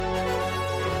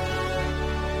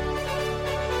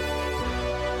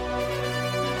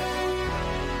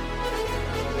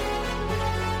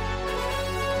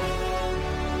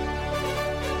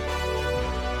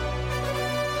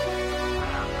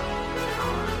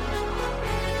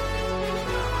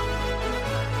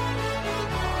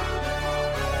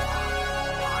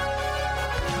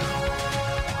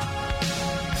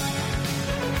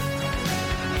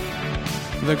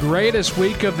The greatest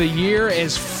week of the year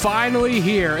is finally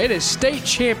here. It is state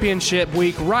championship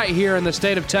week right here in the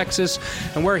state of Texas,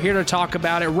 and we're here to talk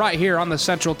about it right here on the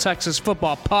Central Texas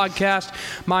Football Podcast.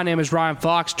 My name is Ryan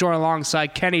Fox, joined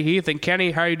alongside Kenny Heath. And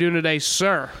Kenny, how are you doing today,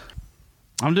 sir?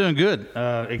 I'm doing good.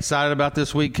 Excited about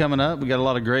this week coming up. We got a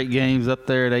lot of great games up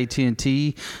there at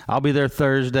AT&T. I'll be there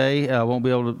Thursday. I won't be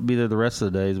able to be there the rest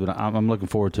of the days, but I'm looking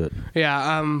forward to it. Yeah,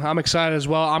 I'm excited as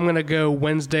well. I'm going to go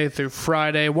Wednesday through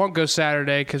Friday. Won't go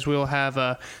Saturday because we'll have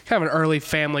kind of an early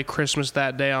family Christmas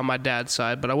that day on my dad's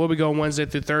side. But I will be going Wednesday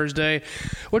through Thursday,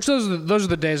 which those are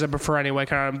the days I prefer anyway,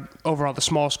 kind of overall the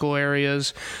small school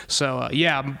areas. So,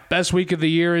 yeah, best week of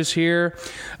the year is here.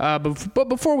 But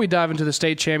before we dive into the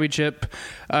state championship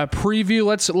preview,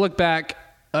 let's look back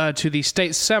to the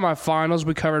state semifinals.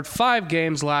 We covered 5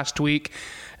 games last week,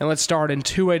 and let's start in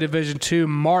 2A Division II.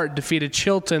 Mart defeated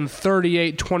Chilton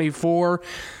 38-24,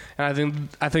 and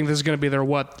I think this is going to be their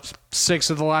 6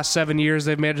 of the last 7 years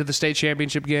they've made it to the state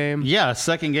championship game. Yeah,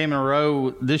 second game in a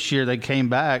row this year. They came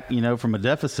back, from a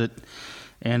deficit,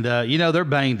 and they're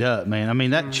banged up, man. I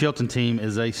mean, that Chilton team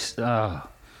is a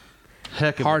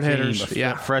heck of hard a team. hitters.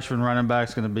 Yeah, freshman running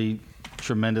back's going to be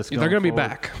tremendous. They're going to be forward.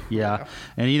 back. Yeah.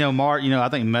 And, Mart, I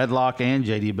think Medlock and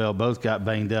J.D. Bell both got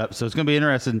banged up. So it's going to be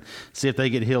interesting to see if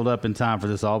they get healed up in time for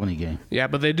this Albany game. Yeah,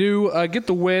 but they do get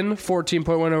the win,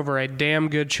 14-point win over a damn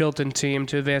good Chilton team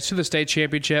to advance to the state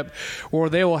championship, where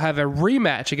they will have a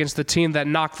rematch against the team that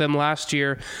knocked them last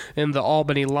year in the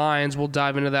Albany Lions. We'll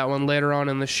dive into that one later on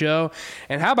in the show.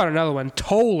 And how about another one?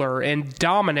 Toller in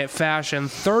dominant fashion,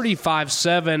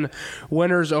 35-7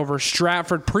 winners over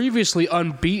Stratford, previously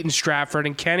unbeaten Stratford.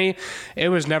 And Kenny, it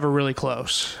was never really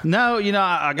close. No,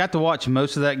 I got to watch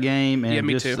most of that game, and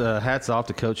me just too. Hats off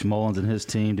to Coach Mullins and his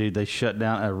team, dude. They shut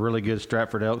down a really good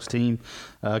Stratford Elks team.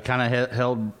 Kind of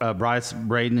held Bryce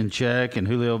Braden in check, and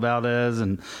Julio Valdez,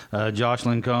 and Josh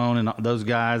Lincoln, and those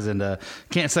guys. And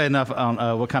can't say enough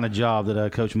on what kind of job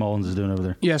that Coach Mullins is doing over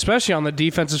there. Yeah, especially on the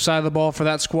defensive side of the ball for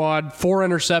that squad. 4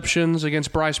 interceptions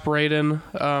against Bryce Braden.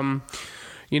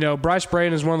 Bryce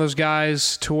Braden is one of those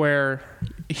guys to where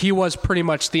he was pretty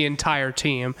much the entire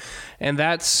team, and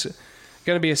that's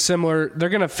going to be they're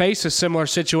going to face a similar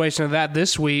situation to that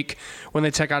this week when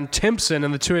they take on Timpson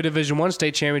in the 2A Division I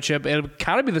state championship. It'll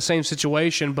kind of be the same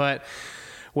situation, but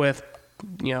with,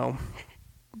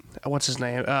 what's his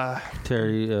name?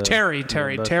 Terry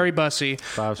Bussey.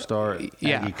 5-star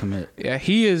Aggie commit. Yeah,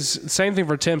 he is same thing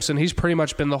for Timpson. He's pretty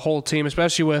much been the whole team,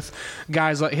 especially with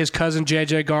guys like his cousin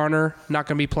J.J. Garner, not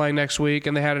going to be playing next week,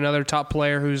 and they had another top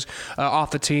player who's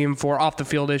off the team for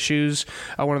off-the-field issues,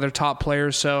 one of their top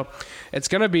players. So it's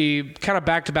going to be kind of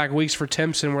back-to-back weeks for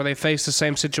Timpson where they face the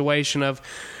same situation of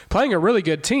playing a really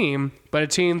good team, but a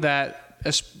team that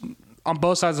on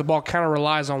both sides of the ball kind of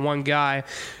relies on one guy,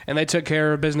 and they took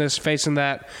care of business facing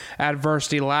that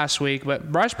adversity last week.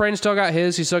 But Bryce Braden still got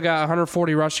his. He still got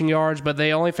 140 rushing yards, but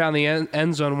they only found the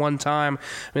end zone one time.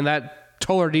 I mean, that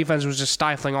Toller defense was just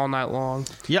stifling all night long.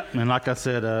 Yep, and like I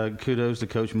said, kudos to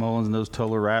Coach Mullins and those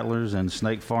Toller Rattlers, and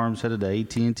Snake Farms headed to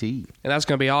AT&T. And that's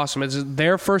going to be awesome. It's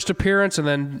their first appearance, and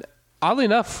then oddly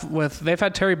enough, they've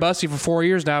had Terry Bussey for 4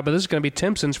 years now, but this is going to be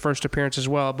Timpson's first appearance as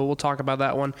well. But we'll talk about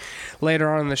that one later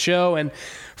on in the show. And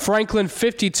Franklin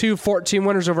 52-14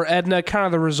 winners over Edna, kind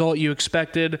of the result you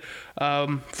expected.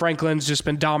 Franklin's just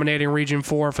been dominating Region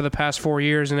 4 for the past 4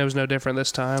 years, and it was no different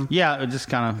this time. Yeah, it just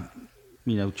kind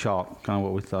of, chalk, kind of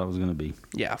what we thought it was going to be.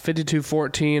 Yeah,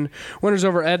 52-14 winners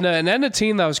over Edna. An Edna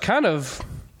team that was kind of,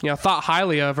 thought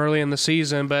highly of early in the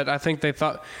season, but I think they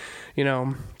thought,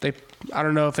 I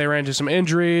don't know if they ran into some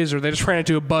injuries or they just ran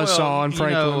into a buzzsaw in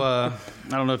Franklin. I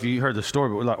don't know if you heard the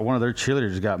story, but one of their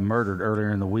cheerleaders got murdered earlier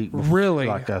in the week. Really?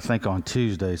 I think on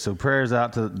Tuesday. So prayers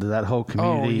out to that whole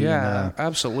community. Oh, yeah, and,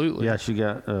 absolutely. Yeah, she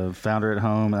got found her at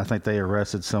home, and I think they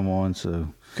arrested someone. So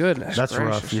goodness, that's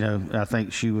gracious. rough. I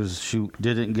think she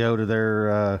didn't go to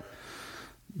their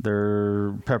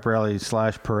pep rally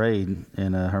 / parade,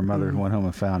 and her mother went home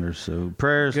and found her. So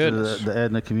prayers to the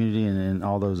Edna community and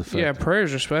all those affected. Yeah,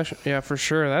 prayers are special. Yeah, for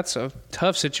sure. That's a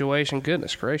tough situation.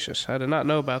 Goodness gracious. I did not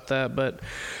know about that. But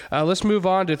let's move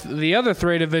on to the other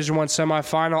 3 Division I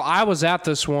semifinal. I was at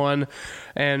this one,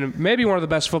 and maybe one of the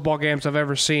best football games I've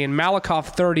ever seen. Malakoff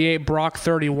 38, Brock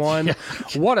 31.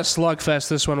 What a slugfest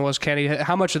this one was, Kenny.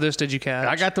 How much of this did you catch?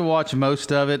 I got to watch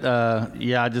most of it.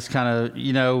 I just kind of,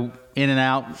 in and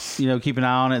out, keep an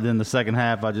eye on it. Then the second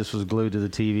half, I just was glued to the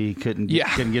TV, couldn't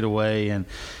get away. And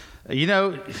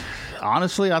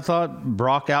Honestly, I thought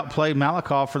Brock outplayed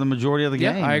Malakoff for the majority of the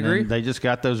game. Yeah, I agree. And they just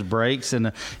got those breaks.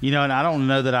 And, and I don't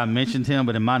know that I mentioned him,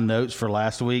 but in my notes for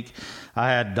last week, I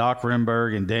had Doc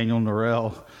Renberg and Daniel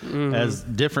Norrell as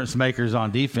difference makers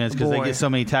on defense because they get so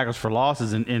many tackles for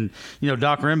losses. And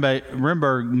Doc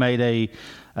Renberg made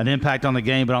an impact on the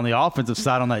game, but on the offensive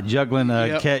side on that juggling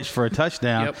catch for a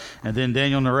touchdown. Yep. And then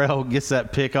Daniel Norrell gets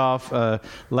that pick off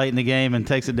late in the game and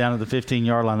takes it down to the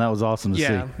 15-yard line. That was awesome to see.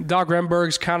 Yeah, Doc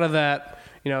Renberg's kind of that,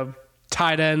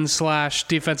 tight end /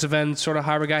 defensive end sort of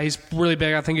hybrid guy. He's really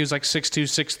big. I think he was like 6'2",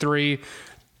 6'3",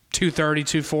 230,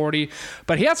 240.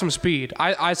 But he had some speed.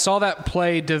 I saw that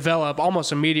play develop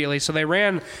almost immediately. So they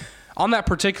ran on that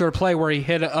particular play where he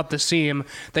hit up the seam.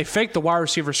 They faked the wide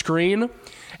receiver screen.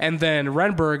 And then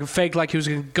Renberg faked like he was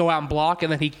going to go out and block,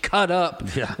 and then he cut up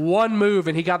one move,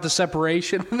 and he got the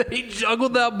separation. And then he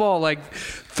juggled that ball like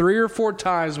 3 or 4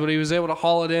 times, but he was able to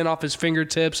haul it in off his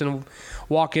fingertips and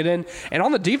walk it in. And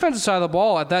on the defensive side of the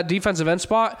ball, at that defensive end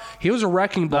spot, he was a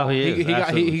wrecking ball. He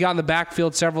got in the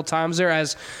backfield several times there.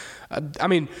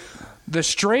 The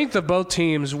strength of both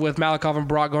teams with Malakoff and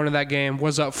Brock going to that game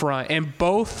was up front, and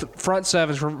both front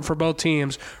sevens for both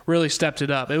teams really stepped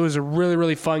it up. It was a really,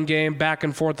 really fun game, back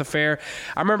and forth affair.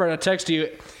 I remember I texted you,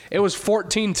 it was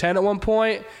 14-10 at one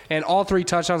point, and all 3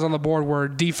 touchdowns on the board were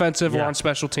defensive or on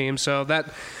special teams. So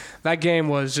that game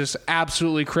was just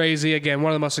absolutely crazy. Again,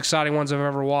 one of the most exciting ones I've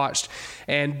ever watched.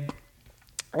 And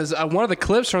one of the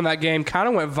clips from that game kind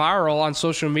of went viral on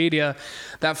social media.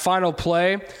 That final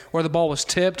play where the ball was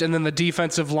tipped, and then that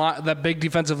big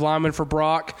defensive lineman for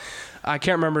Brock, I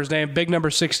can't remember his name, big number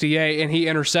 68, and he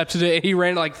intercepted it. He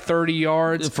ran it like 30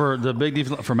 yards for the big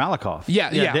defense for Malakoff.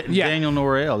 Yeah. Daniel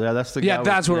Norrell. Yeah, that's the guy. Yeah,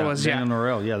 that's what it was. Daniel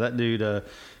Norrell. Yeah, that dude.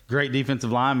 Great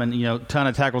defensive limeman, ton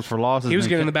of tackles for losses. He was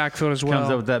getting in the backfield as well. Comes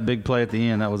up with that big play at the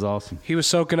end. That was awesome. He was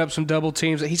soaking up some double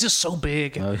teams. He's just so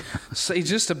big. He's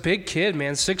just a big kid,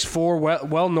 man. 6'4",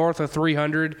 well north of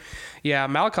 300. Yeah,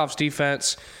 Malakoff's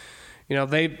defense,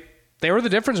 they were the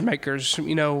difference makers.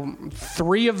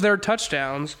 3 of their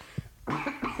touchdowns,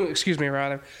 excuse me,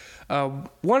 rather,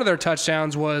 one of their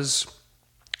touchdowns was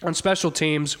on special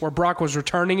teams where Brock was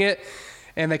returning it,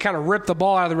 and they kind of ripped the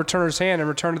ball out of the returner's hand and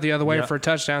returned it the other way for a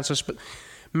touchdown. So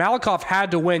Malakoff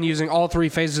had to win using all 3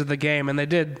 phases of the game, and they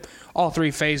did all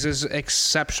 3 phases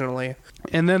exceptionally.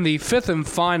 And then the 5th and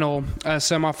final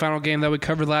semifinal game that we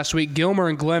covered last week, Gilmer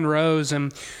and Glen Rose.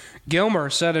 And Gilmer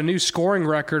set a new scoring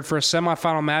record for a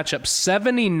semifinal matchup,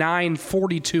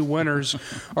 79-42 winners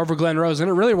over Glen Rose. And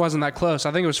it really wasn't that close.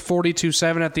 I think it was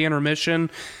 42-7 at the intermission.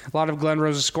 A lot of Glen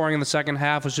Rose's scoring in the second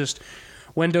half was just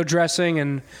window dressing,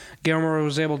 and Gilmer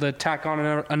was able to tack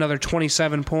on another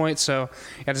 27 points. So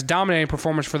it's a dominating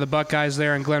performance for the Buckeyes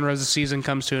there, and Glen Rose's season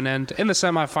comes to an end in the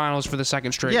semifinals for the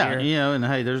second straight year. Yeah, and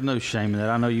hey, there's no shame in that.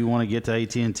 I know you want to get to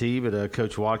AT&T, but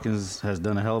Coach Watkins has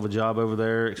done a hell of a job over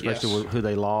there, especially with who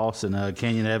they lost. And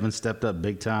Kenyon Evans stepped up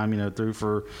big time, threw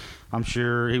for, I'm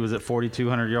sure he was at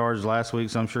 4,200 yards last week,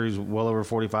 so I'm sure he's well over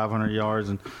 4,500 yards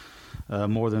and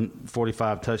more than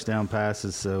 45 touchdown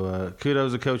passes. So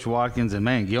kudos to Coach Watkins, and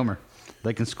man, Gilmer,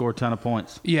 they can score a ton of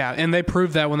points. Yeah, and they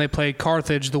proved that when they played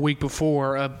Carthage the week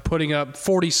before, putting up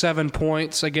 47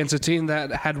 points against a team that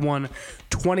had won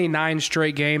 29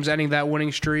 straight games, ending that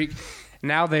winning streak.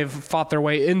 Now they've fought their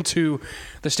way into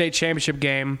the state championship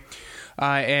game.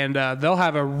 And they'll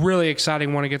have a really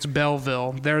exciting one against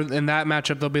Belleville. In that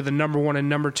matchup, they'll be the number 1 and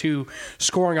number 2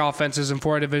 scoring offenses in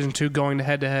 4A Division II going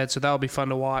head-to-head, so that'll be fun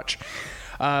to watch.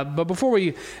 But before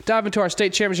we dive into our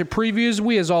state championship previews,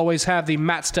 we, as always, have the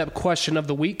Matt Stepp question of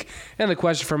the week. And the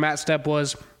question for Matt Stepp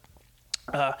was,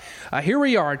 here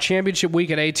we are, championship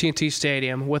week at AT&T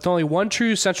Stadium, with only one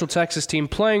true Central Texas team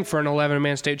playing for an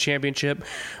 11-man state championship.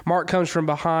 Mark comes from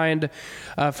behind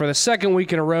for the second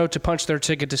week in a row to punch their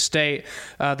ticket to state.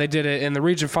 They did it in the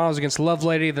region finals against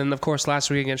Lovelady, then, of course, last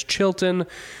week against Chilton.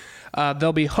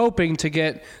 They'll be hoping to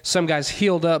get some guys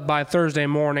healed up by Thursday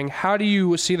morning. How do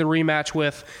you see the rematch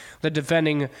with the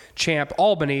defending champ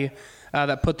Albany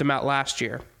that put them out last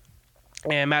year?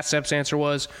 And Matt Stepp's answer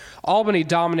was, Albany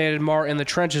dominated Mart in the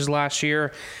trenches last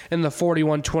year in the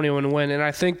 41-21 win, and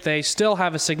I think they still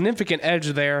have a significant edge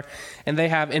there, and they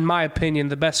have, in my opinion,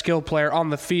 the best skill player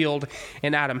on the field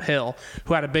in Adam Hill,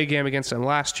 who had a big game against them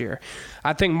last year.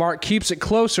 I think Mart keeps it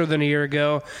closer than a year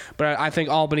ago, but I think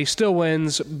Albany still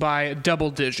wins by double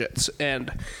digits,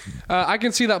 and I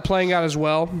can see that playing out as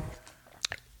well,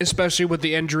 especially with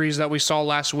the injuries that we saw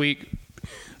last week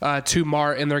to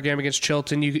Mart in their game against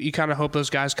Chilton. You kind of hope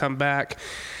those guys come back.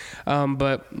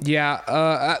 But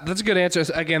yeah, that's a good answer.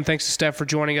 Again, thanks to Steph for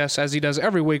joining us as he does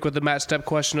every week with the Matt Stepp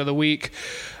question of the week,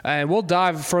 and we'll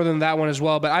dive further than that one as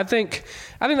well. But I think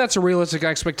that's a realistic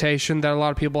expectation that a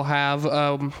lot of people have.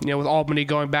 With Albany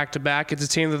going back to back, it's a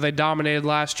team that they dominated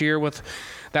last year with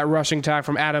that rushing attack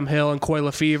from Adam Hill and Coy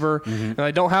Lefevre. And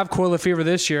they don't have Coy Lefevre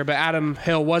this year, but Adam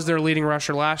Hill was their leading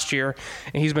rusher last year,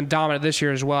 and he's been dominant this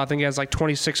year as well. I think he has like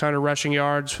 2,600 rushing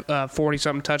yards,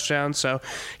 40-something touchdowns. So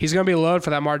he's going to be a load for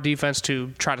that Mart defense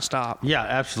to try to stop. Yeah,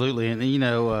 absolutely. And,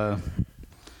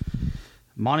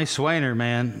 Monty Swainer,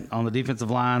 man, on the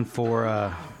defensive line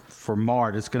for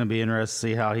Mart, it's going to be interesting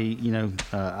to see how he,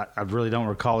 I really don't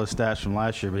recall his stats from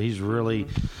last year, but he's really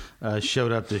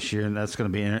showed up this year, and that's going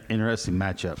to be an interesting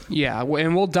matchup. Yeah,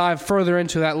 and we'll dive further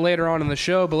into that later on in the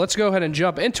show, but let's go ahead and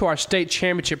jump into our state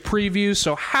championship preview.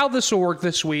 So how this will work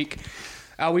this week,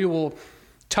 we will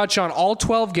touch on all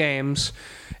 12 games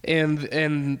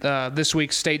in this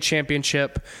week's state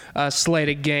championship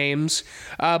slated games.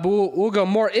 But we'll go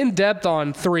more in-depth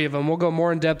on 3 of them. We'll go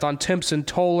more in-depth on Timpson,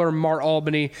 Toller, Mart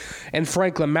Albany, and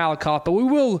Franklin Malakoff. But we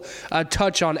will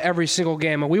touch on every single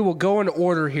game, and we will go in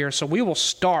order here. So we will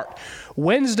start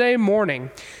Wednesday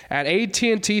morning at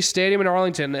AT&T Stadium in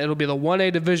Arlington. It'll be the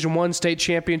 1A Division I state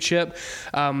championship.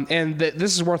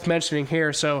 This is worth mentioning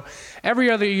here. So every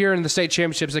other year in the state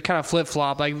championships, they kind of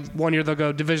flip-flop. Like one year they'll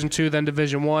go Division II, then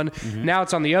Division I. Now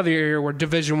it's on the other year where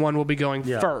Division I will be going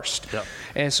first. Yep.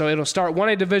 And so it'll start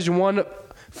 1A Division I,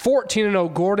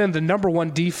 14-0 Gordon, the number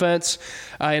 1 defense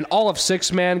in all of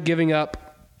 6-man, giving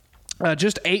up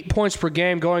just 8 points per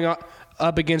game, going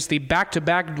up against the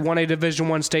back-to-back 1A Division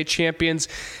I state champions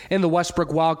in the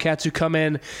Westbrook Wildcats, who come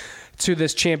in to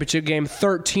this championship game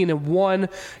 13-1.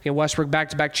 Again, Westbrook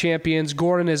back-to-back champions.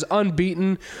 Gordon is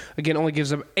unbeaten. Again, only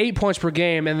gives them 8 points per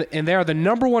game, and they are the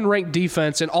number 1 ranked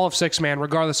defense in all of 6-man,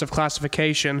 regardless of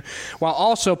classification, while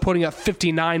also putting up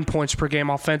 59 points per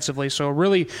game offensively. So a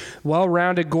really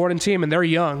well-rounded Gordon team, and they're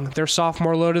young. They're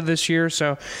sophomore loaded this year,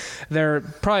 so they're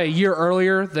probably a year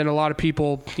earlier than a lot of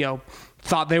people,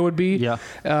 thought they would be. Yeah.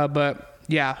 But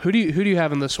yeah, who do you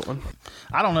have in this one?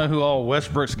 I don't know who all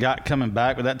Westbrook's got coming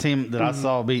back, but that team that I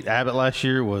saw beat Abbott last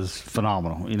year was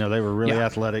phenomenal. They were really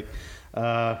athletic.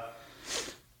 I'm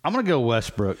going to go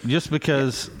Westbrook just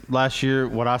because last year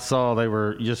what I saw, they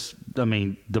were just,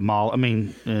 and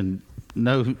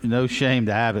no shame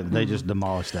to Abbott, they just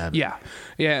demolished Abbott. Yeah,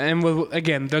 and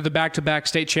again, they're the back-to-back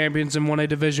state champions in 1A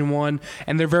Division I,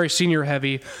 and they're very senior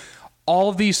heavy. All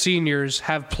of these seniors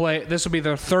have played. This will be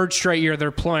their 3rd straight year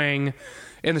they're playing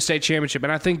in the state championship,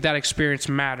 and I think that experience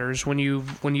matters when you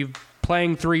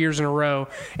playing 3 years in a row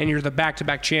and you're the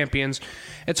back-to-back champions.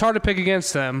 It's hard to pick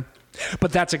against them,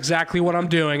 but that's exactly what I'm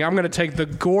doing. I'm going to take the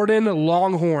Gordon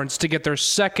Longhorns to get their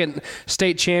 2nd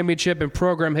state championship in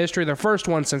program history, their first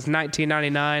one since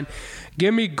 1999.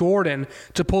 Give me Gordon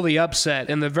to pull the upset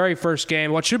in the very first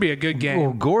game, what should be a good game.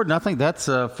 Well, Gordon, I think that's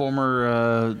a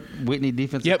former Whitney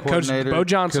defensive coordinator. Coach Bo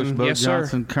Johnson. Coach Bo yes,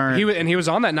 Johnson, sir. Current. He was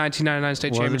on that 1999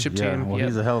 state championship team. Well,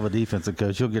 he's a hell of a defensive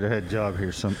coach. He'll get a head job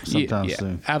here sometime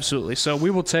soon. Absolutely. So we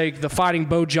will take the Fighting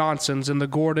Bo Johnsons and the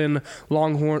Gordon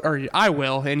Longhorn, or I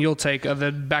will, and you'll take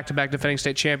the back-to-back defending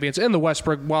state champions in the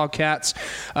Westbrook Wildcats.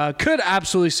 Could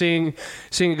absolutely seeing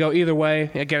it go either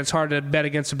way. Again, it's hard to bet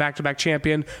against a back-to-back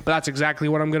champion, but that's exactly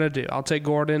what I'm going to do. I'll take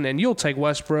Gordon, and you'll take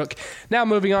Westbrook. Now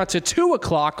moving on to 2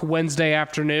 o'clock Wednesday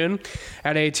afternoon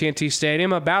at AT&T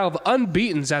Stadium, a battle of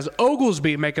unbeatens as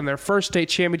Oglesby making their first state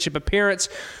championship appearance.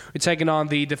 We're taking on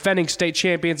the defending state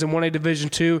champions in 1A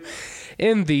Division II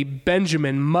in the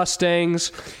Benjamin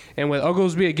Mustangs. And with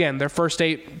Oglesby, again, their first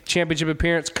state championship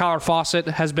appearance, Kyler Fawcett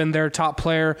has been their top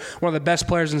player, one of the best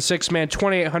players in 6-man,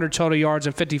 2,800 total yards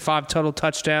and 55 total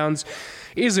touchdowns.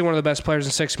 Easily one of the best players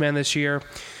in 6-man this year.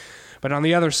 But on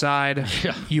the other side,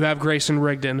 you have Grayson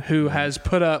Rigdon, who has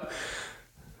put up,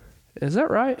 is that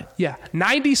right? Yeah,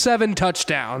 97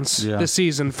 touchdowns this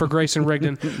season for Grayson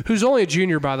Rigdon, who's only a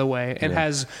junior, by the way, and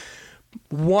has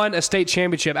won a state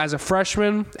championship as a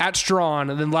freshman at Strawn,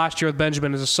 and then last year with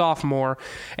Benjamin as a sophomore.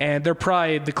 And they're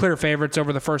probably the clear favorites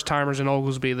over the first-timers in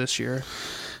Oglesby this year.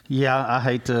 Yeah, I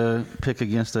hate to pick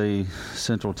against a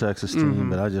Central Texas team,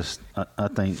 but I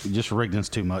think just Rigdon's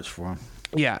too much for him.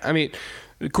 Yeah, I mean,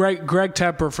 Greg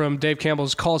Tepper from Dave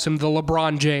Campbell's calls him the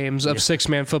LeBron James of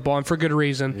 6-man football, and for good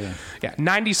reason.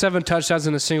 97 touchdowns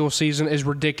in a single season is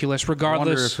ridiculous, regardless. I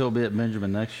wonder if he'll be at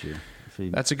Benjamin next year.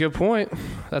 That's a good point.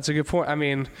 I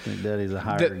mean, I think Daddy's a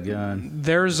hired gun.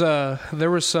 There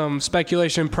was some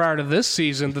speculation prior to this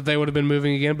season that they would have been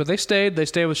moving again, but they stayed. They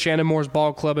stayed with Shannon Moore's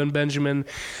ball club in Benjamin,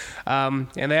 and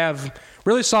they have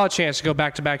really solid chance to go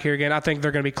back-to-back here again. I think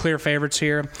they're going to be clear favorites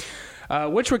here.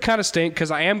 which would kind of stink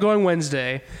because I am going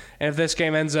Wednesday, and if this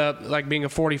game ends up like being a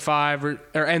 45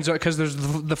 or ends up because there's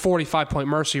the 45-point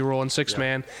mercy rule in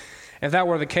six-man. If that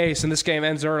were the case and this game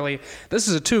ends early, this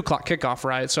is a 2 o'clock kickoff,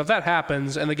 right? So if that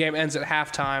happens and the game ends at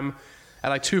halftime at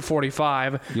like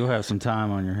 2:45, you'll have some time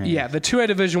on your hands. Yeah, the 2A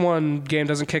Division I game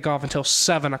doesn't kick off until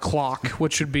 7 o'clock,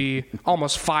 which would be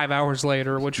almost 5 hours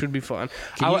later, which would be fun.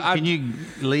 Can you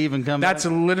leave and come That's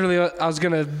back? literally what I was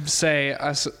going to say.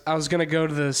 I was going to go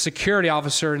to the security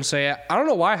officer and say, I don't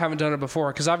know why I haven't done it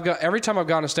before, because every time I've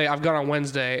gone to state, I've gone on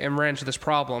Wednesday and ran into this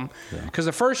problem. Because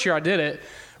the first year I did it,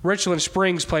 Richland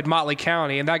Springs played Motley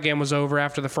County, and that game was over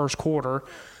after the first quarter.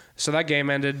 So that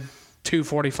game ended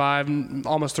 2:45,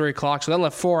 almost 3 o'clock. So that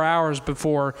left 4 hours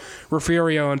before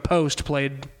Refugio and Post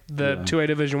played the 2A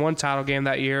Division I title game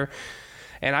that year.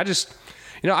 And I just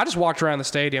walked around the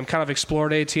stadium, kind of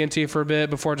explored AT&T for a bit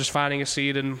before just finding a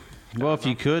seat. And well, if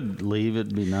you could leave,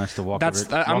 it'd be nice to walk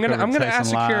over. I'm gonna ask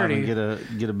security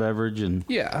and get a beverage and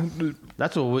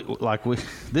That's what we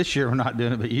this year we're not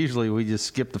doing it, but usually we just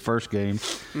skip the first game,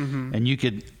 and you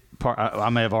could. I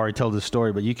may have already told this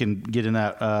story, but you can get in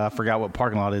that. I forgot what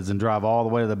parking lot it is, and drive all the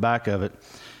way to the back of it,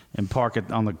 and park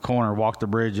it on the corner. Walk the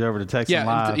bridge over to Texas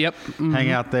Live.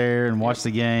 Hang out there and watch the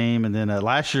game. And then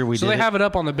last year So they have it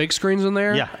up on the big screens in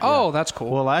there. Yeah. Oh, that's cool.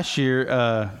 Well, last year,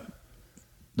 or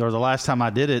the last time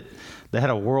I did it, they had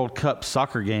a World Cup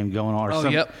soccer game going on or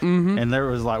something. And there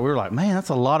was we were like, man, that's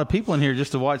a lot of people in here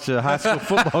just to watch a high school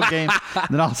football game. And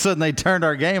then all of a sudden they turned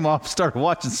our game off, started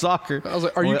watching soccer. I was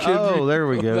like, are you kidding me? Oh, there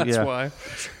we go. That's why.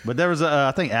 But there was,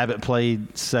 I think Abbott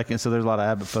played second, so there's a lot of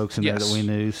Abbott folks in there that we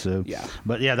knew. So,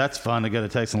 But yeah, that's fun to go to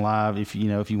Texas Live if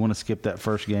you want to skip that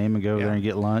first game and go there and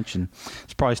get lunch. And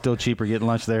it's probably still cheaper getting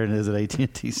lunch there than it is at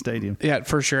AT&T Stadium. Yeah,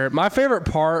 for sure. My favorite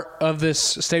part of this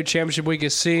state championship week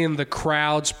is seeing the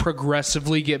crowds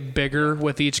progressively get bigger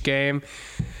with each game,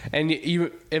 and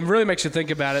it really makes you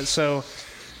think about it. So,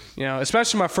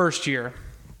 especially my first year.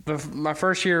 My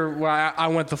first year, I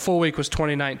went the full week was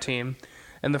 2019,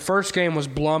 and the first game was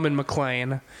Blum and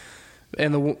McLean,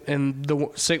 in one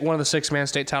of the six-man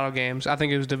state title games. I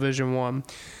think it was Division I,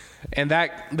 and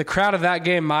the crowd of that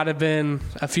game might have been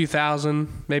a few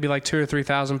thousand, maybe like 2,000 or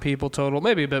 3,000 people total,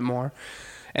 maybe a bit more.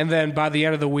 And then by the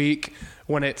end of the week,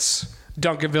 when it's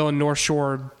Duncanville and North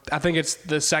Shore, I think it's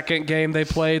the second game they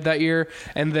played that year,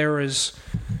 and there was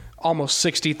almost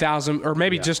 60,000 or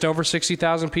maybe just over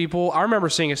 60,000 people. I remember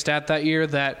seeing a stat that year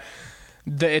that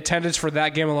the attendance for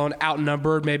that game alone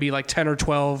outnumbered maybe like 10 or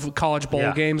 12 college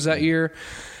bowl games that year.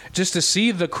 Just to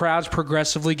see the crowds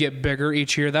progressively get bigger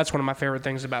each year, that's one of my favorite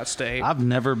things about state. I've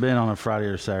never been on a Friday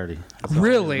or Saturday.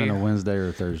 Really? Been a Wednesday or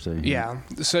a Thursday. Yeah.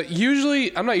 So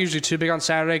I'm not usually too big on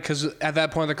Saturday because at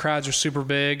that point the crowds are super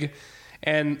big.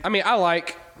 And I mean,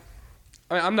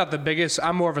 I'm not the biggest.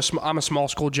 I'm a small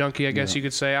school junkie, I guess you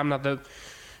could say. I'm not the,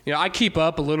 I keep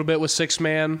up a little bit with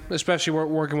six-man, especially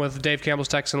working with Dave Campbell's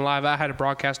Texan Live. I had to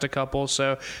broadcast a couple,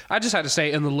 so I just had to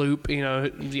stay in the loop,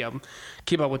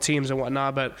 keep up with teams and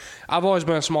whatnot. But I've always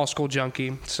been a small school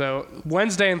junkie. So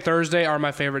Wednesday and Thursday are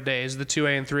my favorite days, the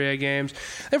 2A and 3A games.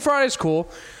 And Friday's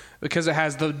cool because it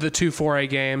has the two 4A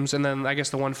games and then I guess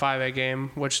the one 5A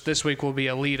game, which this week will be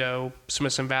Aledo,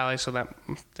 Smithson Valley. So that,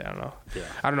 I don't know. Yeah.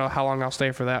 I don't know how long I'll stay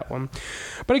for that one.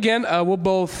 But again, we'll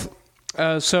both...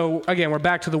 so, again, we're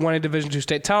back to the 1A Division II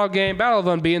state title game. Battle of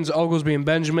Unbeatens, Oglesby and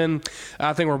Benjamin.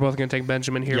 I think we're both going to take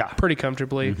Benjamin here pretty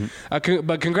comfortably.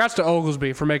 But congrats to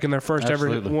Oglesby for making their first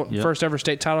ever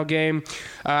state title game.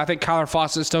 I think Kyler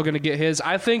Fawcett is still going to get his.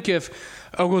 I think if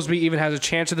Oglesby even has a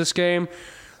chance at this game,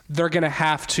 they're going to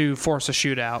have to force a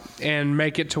shootout and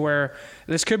make it to where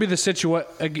this could be a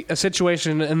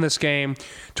situation in this game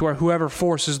to where whoever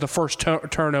forces the first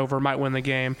turnover might win the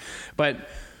game. But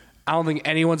I don't think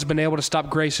anyone's been able to stop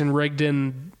Grayson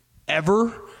Rigdon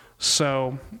ever.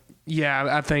 So,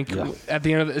 I think at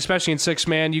the end of especially in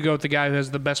six-man, you go with the guy who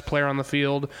has the best player on the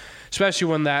field, especially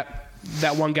when that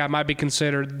one guy might be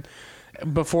considered,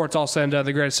 before it's all said and done,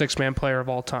 the greatest six-man player of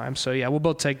all time. So, we'll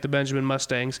both take the Benjamin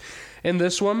Mustangs in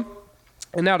this one.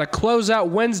 And now to close out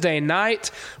Wednesday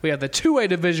night, we have the 2A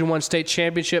Division I State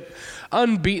Championship,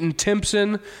 unbeaten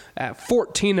Timpson at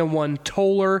 14-1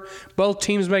 Toller. Both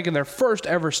teams making their first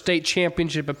ever state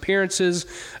championship appearances.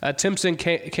 Timpson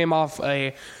came off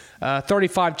a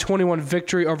 35-21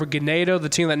 victory over Ganado, the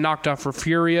team that knocked off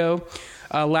Refugio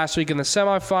last week in the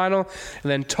semifinal. And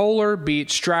then Toller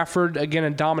beat Stratford again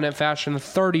in dominant fashion,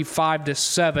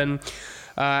 35-7.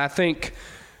 I think,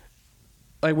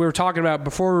 like we were talking about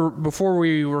before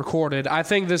we recorded, I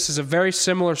think this is a very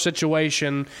similar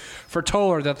situation for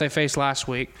Toller that they faced last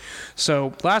week.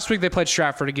 So last week they played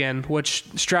Stratford again, which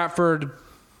Stratford,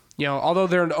 although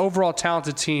they're an overall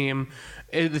talented team,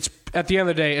 it's at the end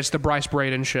of the day, it's the Bryce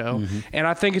Braden show. Mm-hmm. And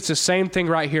I think it's the same thing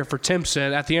right here for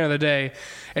Timpson. At the end of the day,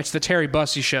 it's the Terry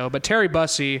Bussey show. But Terry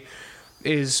Bussey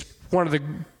is one of the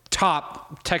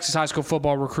top Texas high school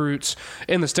football recruits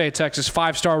in the state of Texas.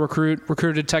 5-star recruit,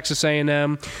 recruited Texas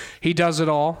A&M. He does it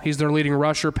all. He's their leading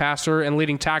rusher, passer, and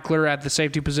leading tackler at the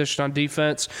safety position on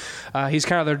defense. He's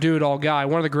kind of their do-it-all guy.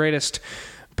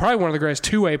 Probably one of the greatest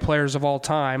two-way players of all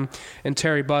time in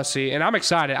Terry Bussey. And I'm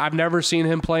excited. I've never seen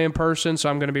him play in person, so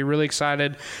I'm going to be really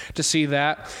excited to see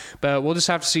that. But we'll just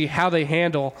have to see how they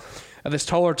handle this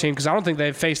Toller team, because I don't think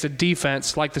they've faced a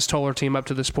defense like this Toller team up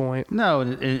to this point. No,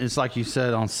 it's like you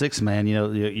said on Six Man,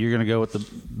 you're going to go with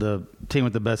the team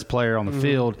with the best player on the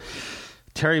field.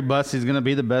 Terry Bussey's going to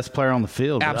be the best player on the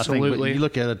field. Absolutely. I think you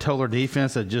look at a Toller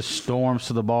defense that just storms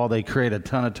to the ball. They create a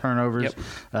ton of turnovers. Yep.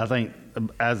 I think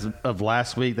as of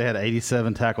last week, they had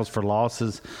 87 tackles for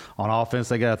losses. On offense,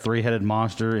 they got a three-headed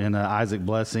monster in Isaac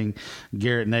Blessing,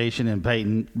 Garrett Nation, and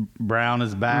Peyton Brown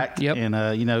is back. Yep.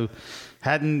 And,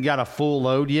 hadn't got a full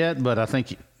load yet, but I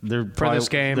think they're probably, this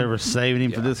game. They were saving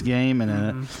him for this game,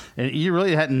 and you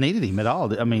really hadn't needed him at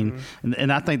all. I mean,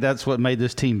 and I think that's what made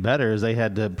this team better, is they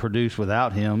had to produce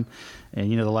without him.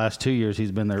 And, the last 2 years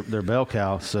he's been their bell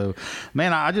cow. So,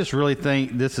 man, I just really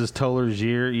think this is Toller's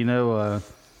year.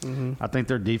 I think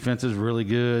their defense is really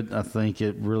good. I think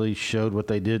it really showed what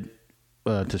they did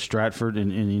to Stratford,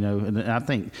 and I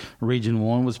think Region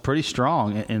 1 was pretty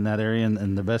strong in that area,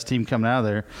 and the best team coming out of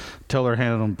there, Toller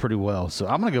handled them pretty well. So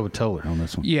I'm going to go with Toller on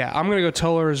this one. Yeah, I'm going to go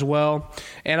Toller as well.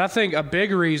 And I think a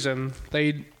big reason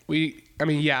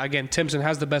again, Timpson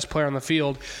has the best player on the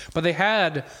field, but they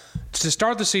had, to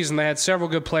start the season, they had several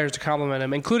good players to complement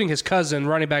him, including his cousin,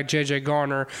 running back J.J.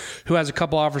 Garner, who has a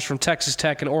couple offers from Texas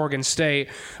Tech and Oregon State,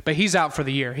 but he's out for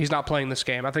the year. He's not playing this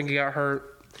game. I think he got hurt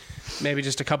maybe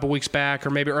just a couple weeks back, or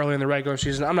maybe early in the regular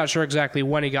season. I'm not sure exactly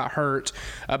when he got hurt,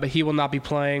 but he will not be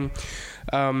playing.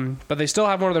 But they still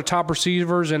have one of their top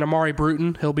receivers in Amari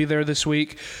Bruton. He'll be there this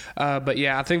week. But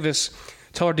yeah, I think this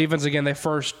Toller defense, again, they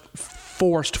first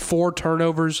forced 4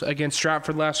 turnovers against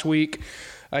Stratford last week.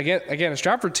 Again, a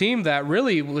Stratford team that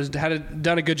really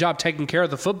done a good job taking care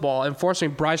of the football and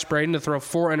forcing Bryce Braden to throw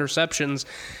 4 interceptions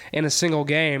in a single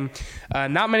game.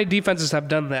 Not many defenses have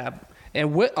done that.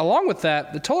 And along with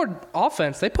that, the Toller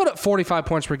offense, they put up 45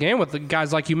 points per game with the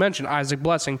guys like you mentioned, Isaac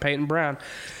Blessing, Peyton Brown.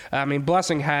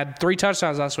 Blessing had 3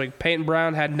 touchdowns last week. Peyton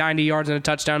Brown had 90 yards and a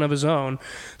touchdown of his own.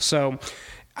 So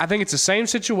I think it's the same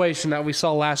situation that we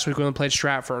saw last week when we played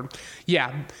Stratford.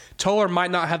 Yeah, Toller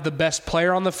might not have the best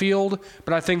player on the field,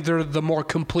 but I think they're the more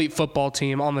complete football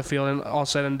team on the field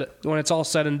and when it's all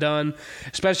said and done,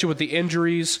 especially with the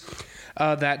injuries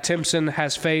that Timpson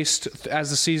has faced as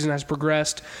the season has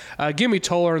progressed. Give me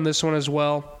Toller in this one as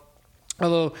well.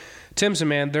 Although Timpson,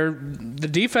 man, their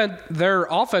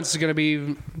offense is going to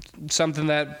be something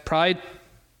that probably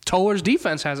Toller's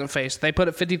defense hasn't faced. They put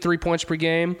up 53 points per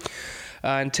game.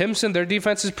 And Timpson, their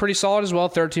defense is pretty solid as well,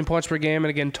 13 points per game.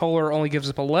 And again, Toller only gives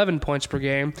up 11 points per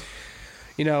game.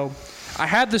 I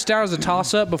had this down as a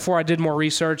toss-up before I did more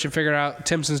research and figured out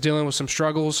Timpson's dealing with some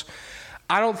struggles.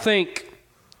 I don't think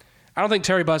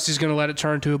Terry Bussey's going to let it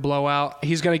turn to a blowout.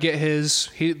 He's going to get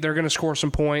they're going to score some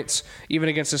points, even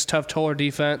against this tough Toller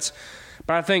defense.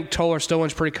 But I think Toller still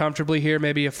wins pretty comfortably here,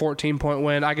 maybe a 14-point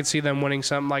win. I could see them winning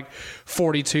something like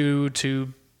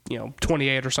 42-28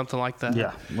 or something like that.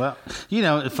 Yeah. Well,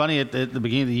 it's funny at the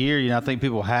beginning of the year, I think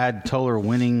people had Toller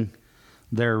winning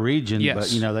their region,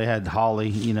 yes. But they had Holly,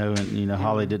 and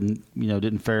Holly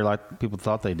didn't fare like people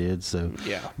thought they did. So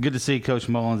yeah, good to see Coach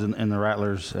Mullins and the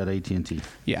Rattlers at AT&T.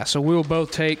 Yeah, so we will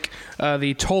both take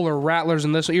the Toller Rattlers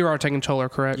in this. You are taking Toller,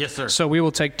 correct? Yes, sir. So we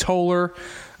will take Toller.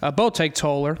 Both take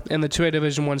Toller in the 2A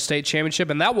Division I state championship,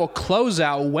 and that will close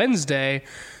out Wednesday.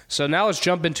 So now let's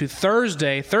jump into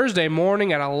Thursday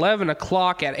morning at 11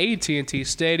 o'clock at AT&T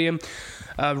Stadium.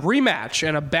 A rematch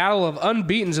and a battle of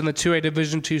unbeatens in the 2A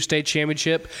Division II state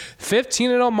championship.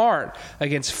 15-0 Mart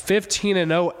against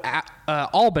 15-0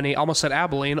 Albany. Almost said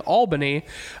Abilene. Albany,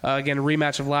 again, a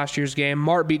rematch of last year's game.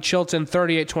 Mart beat Chilton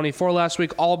 38-24 last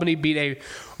week. Albany beat a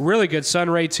really good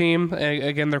Sunray team.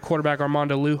 Again, their quarterback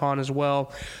Armando Lujan as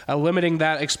well. Limiting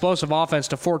that explosive offense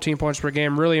to 14 points per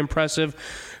game. Really impressive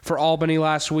for Albany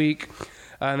last week.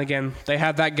 And again, they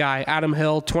have that guy, Adam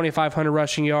Hill, 2,500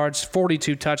 rushing yards,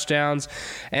 42 touchdowns.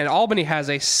 And Albany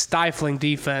has a stifling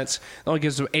defense. It only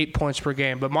gives them 8 points per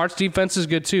game. But Mart's defense is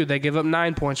good, too. They give up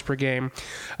 9 points per game.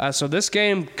 So this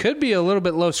game could be a little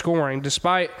bit low scoring,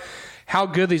 despite how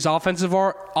good these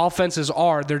offenses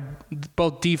are, they're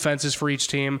both defenses for each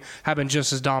team have been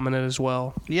just as dominant as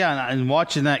well. Yeah, and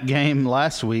watching that game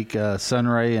last week,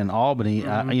 Sunray and Albany,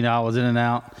 I was in and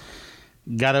out,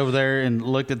 got over there and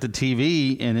looked at the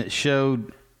TV, and it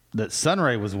showed that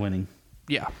Sunray was winning.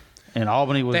 Yeah. And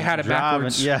Albany was They had it driving.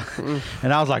 backwards. Yeah.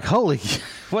 And I was like, holy,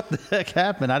 what the heck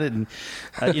happened? I didn't,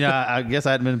 I guess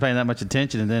I hadn't been paying that much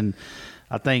attention. And then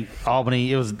I think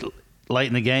Albany, it was late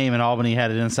in the game, and Albany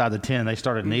had it inside the 10. They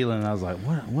started kneeling, and I was like,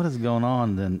 what is going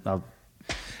on? Then I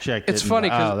checked it. It's funny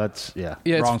because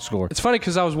wrong score. It's funny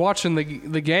because I was watching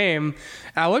the game,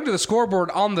 and I looked at the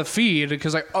scoreboard on the feed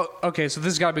because okay, so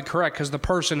this has got to be correct because the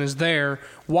person is there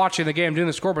watching the game doing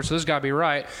the scoreboard, so this has got to be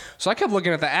right. So I kept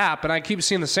looking at the app, and I keep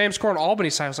seeing the same score on Albany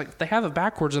side. I was like, they have it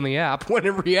backwards in the app, when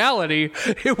in reality,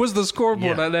 it was the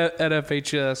scoreboard at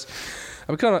FHS.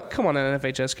 I mean, come on,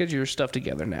 FHS, get your stuff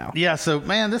together now. Yeah, so,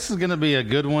 man, this is going to be a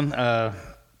good one. I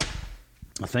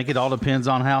think it all depends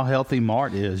on how healthy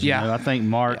Mart is. You know, I think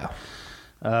Mart,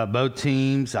 both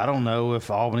teams, I don't know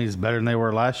if Albany is better than they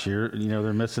were last year.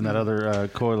 They're missing that other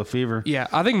Coil of Fever. Yeah,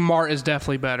 I think Mart is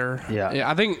definitely better. Yeah.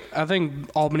 I think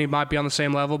Albany might be on the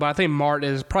same level, but I think Mart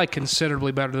is probably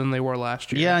considerably better than they were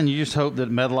last year. Yeah, and you just hope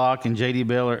that Medlock and J.D.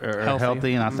 Bell are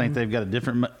healthy, and I think they've got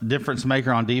a difference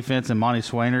maker on defense in Monty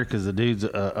Swainer because the dude's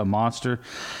a monster.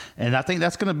 And I think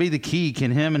that's going to be the key. Can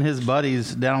him and his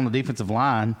buddies down on the defensive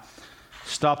line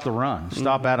stop the run,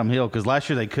 stop Adam Hill, because last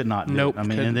year they could not do it.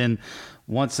 And then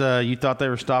once you thought they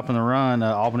were stopping the run,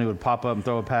 Albany would pop up and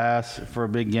throw a pass for a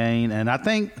big gain. And I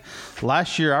think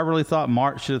last year I really thought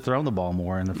Mart should have thrown the ball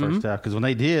more in the first half, because when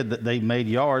they did, they made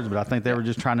yards, but I think they were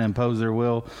just trying to impose their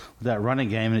will with that running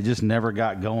game, and it just never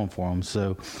got going for them.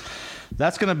 So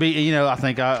that's going to be, I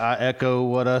think I echo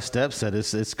what Steph said.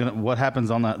 It's going to what happens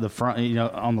on the front,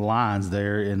 on the lines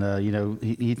there, and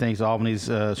he thinks Albany's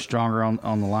stronger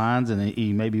on the lines, and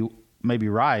he may be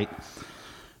right.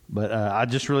 But I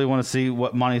just really want to see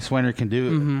what Monty Swainer can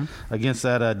do against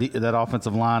that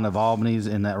offensive line of Albany's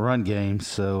in that run game.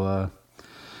 So,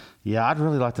 I'd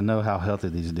really like to know how healthy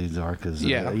these dudes are, because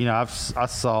I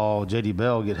saw J.D.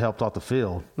 Bell get helped off the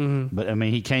field, but I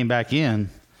mean he came back in,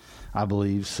 I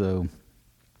believe. So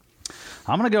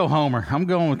I'm going to go Homer. I'm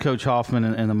going with Coach Hoffman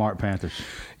and the Mart Panthers.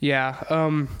 Yeah,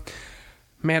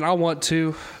 man, I want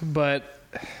to, but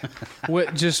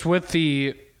with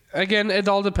the. Again, it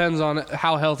all depends on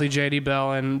how healthy J.D.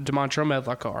 Bell and DeMontre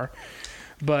Medlock are.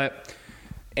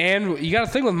 And you got to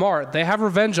think with Mart, they have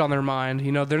revenge on their mind.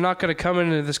 They're not going to come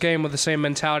into this game with the same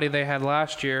mentality they had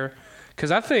last year.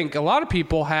 Because I think a lot of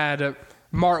people had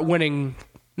Mart winning,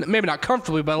 maybe not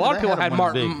comfortably, but a lot of people had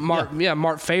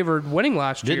Mart favored winning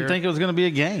last year. Didn't think it was going to be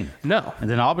a game. No. And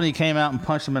then Albany came out and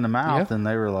punched them in the mouth, and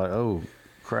they were like, oh,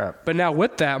 crap. But now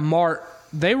with that, Mart,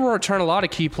 they will return a lot of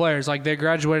key players. Like they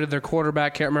graduated their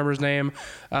quarterback, can't remember his name,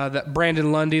 that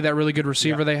Brandon Lundy, that really good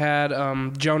receiver they had,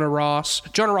 Jonah Ross,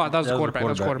 that was the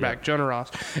quarterback. Yeah. Jonah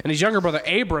Ross. And his younger brother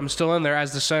Abram's still in there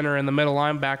as the center and the middle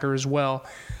linebacker as well.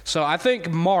 So I think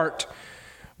Mart,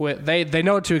 they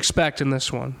know what to expect in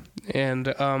this one, and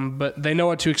but they know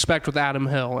what to expect with Adam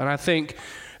Hill. And I think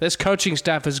this coaching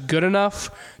staff is good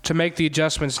enough to make the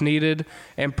adjustments needed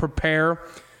and prepare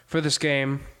for this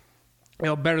game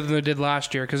better than they did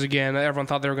last year, because, again, everyone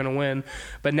thought they were going to win.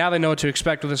 But now they know what to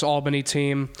expect with this Albany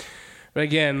team. But,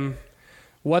 again,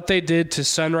 what they did to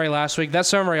Sunray last week, that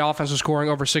Sunray offense was scoring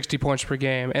over 60 points per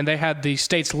game, and they had the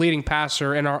state's leading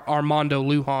passer in Armando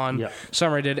Lujan,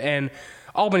 Sunray did, and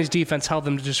Albany's defense held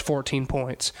them to just 14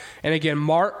 points. And, again,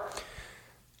 Mart,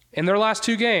 in their last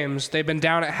two games, they've been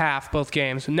down at half both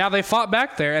games. Now they fought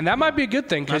back there, and that might be a good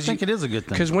thing. I think it is a good thing.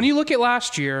 Because when you look at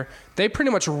last year, they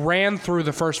pretty much ran through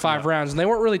the first 5 rounds, and they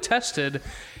weren't really tested.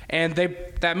 And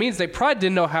that means they probably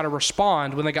didn't know how to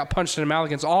respond when they got punched in the mouth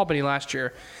against Albany last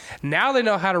year. Now they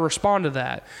know how to respond to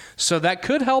that. So that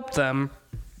could help them.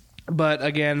 But,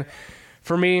 again,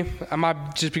 for me, I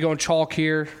might just be going chalk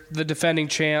here. The defending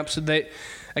champs,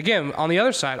 again, on the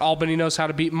other side, Albany knows how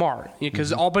to beat Mart,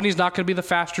 because Albany's not going to be the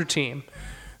faster team.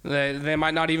 They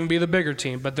might not even be the bigger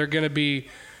team, but they're going to be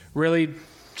really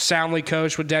soundly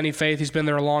coached with Denny Faith. He's been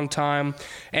there a long time.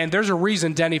 And there's a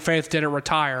reason Denny Faith didn't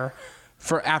retire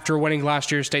after winning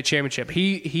last year's state championship.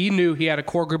 He knew he had a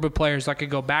core group of players that could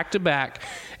go back-to-back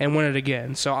and win it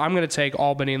again. So I'm going to take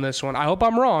Albany in this one. I hope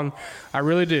I'm wrong. I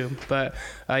really do. But,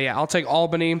 I'll take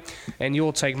Albany, and you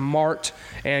will take Mart.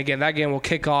 And, again, that game will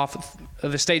kick off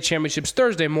the state championships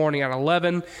Thursday morning at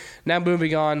 11. Now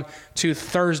moving on to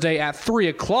Thursday at 3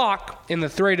 o'clock in the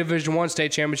 3A Division I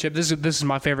state championship. This is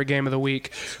my favorite game of the week.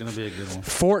 It's going to be a good one.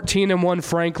 14-1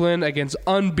 Franklin against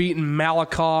unbeaten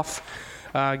Malakoff.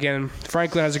 Again,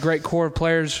 Franklin has a great core of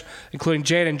players, including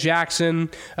Jaden Jackson,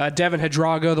 Devin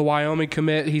Hidrago, the Wyoming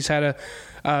commit. He's had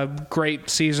a great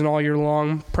season all year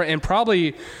long, and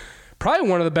probably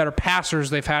one of the better passers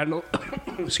they've had,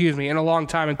 excuse me, in a long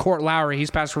time. And Court Lowry,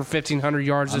 he's passed for 1,500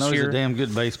 yards this year. He's a damn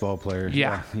good baseball player.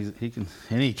 Yeah. He can,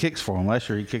 and he kicks for him. Last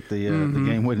year he kicked the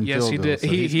game-winning field goal. Yes, he did. So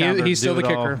he's still the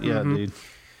kicker. Yeah, dude.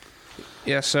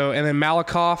 Yeah, so, and then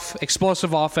Malakoff,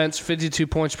 explosive offense, 52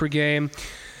 points per game.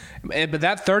 But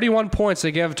that 31 points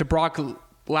they gave to Brock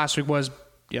last week was,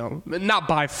 not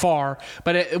by far,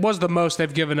 but it was the most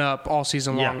they've given up all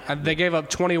season long. Yeah. They gave up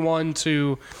 21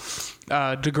 to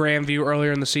Grandview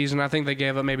earlier in the season. I think they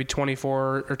gave up maybe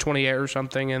 24 or 28 or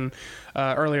something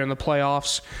earlier in the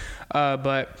playoffs.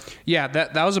 But yeah,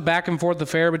 that was a back and forth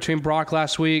affair between Brock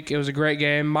last week. It was a great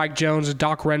game. Mike Jones and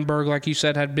Doc Renberg, like you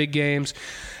said, had big games.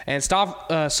 And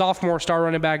sophomore star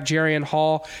running back Jarian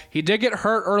Hall, he did get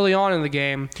hurt early on in the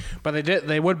game, but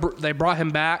they brought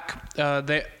him back.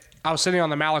 I was sitting on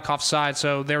the Malakoff side,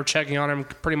 so they were checking on him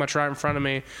pretty much right in front of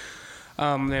me.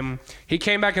 And he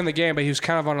came back in the game, but he was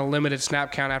kind of on a limited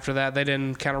snap count after that. They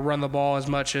didn't kind of run the ball as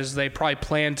much as they probably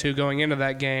planned to going into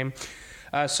that game.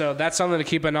 So that's something to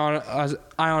keep an eye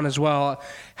on as well.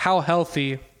 How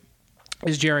healthy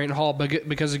is Jarian Hall?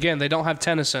 Because, again, they don't have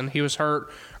Tennyson. He was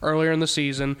hurt earlier in the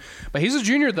season. But he's a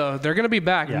junior, though. They're going to be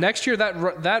back. Yeah. Next year,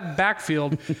 that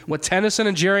backfield with Tennyson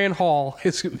and Jarian Hall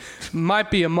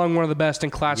might be among one of the best in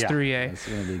Class 3A. That's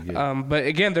going to be good. But,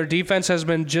 again, their defense has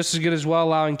been just as good as well,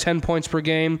 allowing 10 points per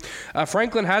game.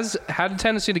 Franklin has had a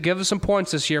tendency to give us some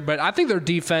points this year, but I think their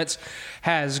defense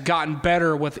has gotten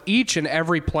better with each and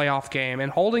every playoff game.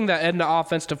 And holding that Edna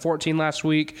offense to 14 last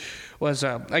week was,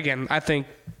 again, I think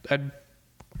a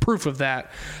proof of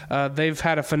that. They've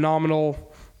had a phenomenal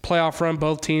playoff run.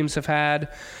 Both teams have had.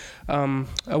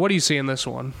 What do you see in this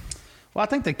one? Well, I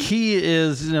think the key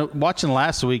is, watching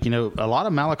last week, a lot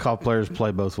of Malakoff players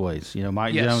play both ways.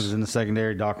 Mike Jones is in the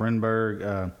secondary, Doc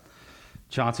Renberg,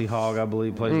 Chauncey Hogg, I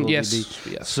believe, plays a little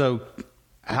DB. Yes. So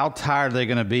how tired are they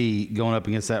going to be going up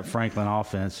against that Franklin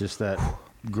offense, just that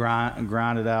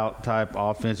grinded out type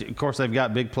offense? Of course, they've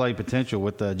got big play potential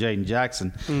with Jaden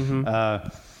Jackson.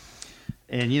 Mm-hmm.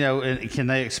 And can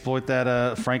they exploit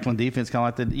that Franklin defense kind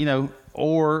of like that?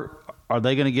 Or are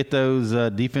they going to get those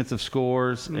defensive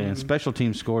scores and special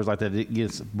team scores like that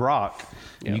against Brock?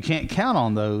 Yep. You can't count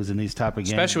on those in these type of games,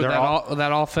 especially with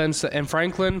that offense. And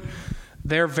Franklin,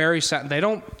 they're very they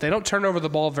don't turn over the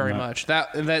ball very much. That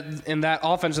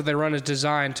offense that they run is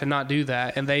designed to not do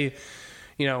that, and they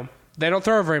don't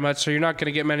throw very much, so you're not going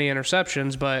to get many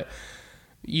interceptions. But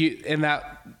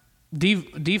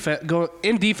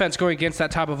defense going against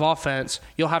that type of offense,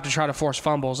 you'll have to try to force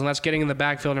fumbles, and that's getting in the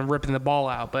backfield and ripping the ball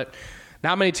out. But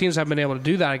not many teams have been able to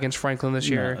do that against Franklin this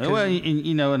year. Well,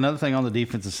 another thing on the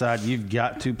defensive side, you've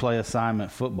got to play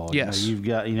assignment football. Yes. You've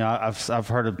got, I've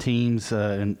heard of teams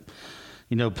playing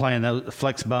those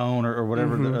flex bone or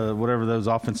whatever whatever those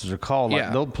offenses are called.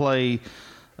 Like they'll play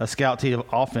a scout team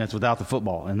offense without the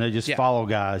football, and they just follow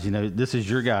guys. This is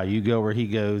your guy. You go where he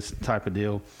goes type of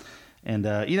deal. And,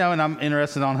 and I'm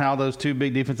interested on how those two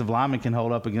big defensive linemen can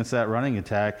hold up against that running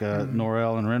attack,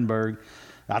 Norrell and Renberg.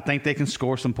 I think they can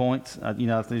score some points. They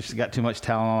just got too much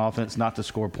talent on offense not to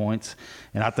score points.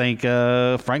 And I think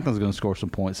Franklin's going to score some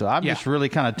points. So I'm just really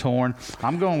kind of torn.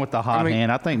 I'm going with the hot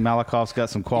hand. I think Malakoff's got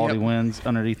some quality wins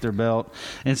underneath their belt.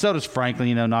 And so does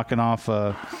Franklin, knocking off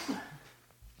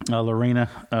Lorena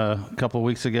a couple of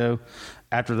weeks ago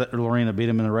after that Lorena beat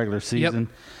him in the regular season. Yep.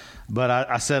 But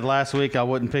I said last week I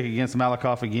wouldn't pick against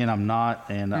Malakoff again. I'm not,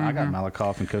 and I got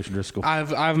Malakoff and Coach Driscoll. I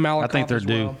have Malakoff. I think they're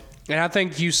due. Well. And I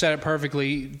think you said it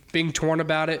perfectly. Being torn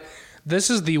about it, this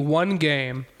is the one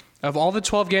game of all the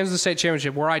 12 games of the state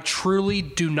championship where I truly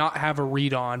do not have a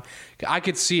read on. I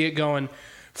could see it going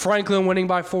Franklin winning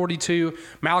by 42,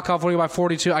 Malakoff winning by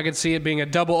 42. I could see it being a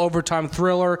double overtime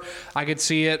thriller. I could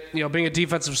see it, being a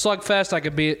defensive slugfest. I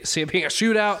could see it being a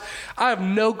shootout. I have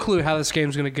no clue how this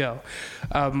game's going to go.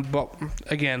 But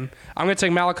again, I'm going to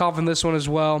take Malakoff in this one as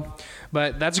well.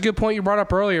 But that's a good point you brought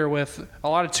up earlier with a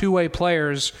lot of two-way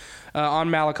players on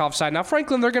Malakoff's side. Now,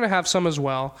 Franklin, they're going to have some as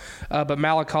well. But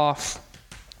Malakoff,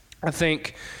 I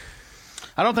think –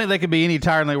 I don't think they could be any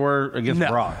tighter than they were against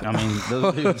Brock. I mean,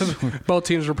 those dudes, both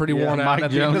teams were pretty worn out. Mike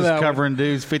Jones is covering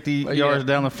dudes 50 yards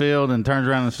down the field and turns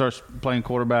around and starts playing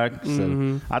quarterback.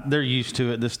 So they're used to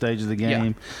it at this stage of the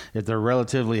game. Yeah. If they're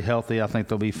relatively healthy, I think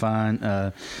they'll be fine.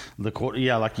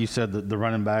 Like you said, the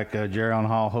running back, Jarion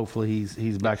Hall, hopefully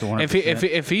he's back to 100%.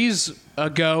 If he's a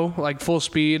go, like full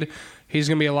speed, he's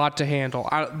going to be a lot to handle.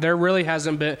 There really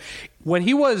hasn't been – when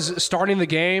he was starting the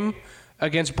game –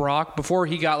 against Brock, before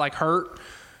he got hurt,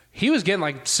 he was getting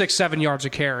like 6-7 yards a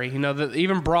carry.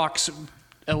 Even Brock's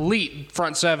elite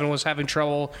front seven was having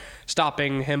trouble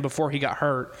stopping him before he got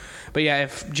hurt. But yeah,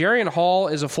 if Jarian Hall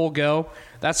is a full go,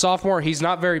 that sophomore, he's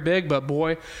not very big, but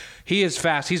boy, he is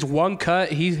fast. He's one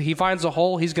cut. He finds a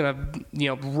hole. He's gonna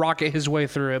rocket his way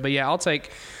through it. But yeah, I'll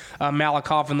take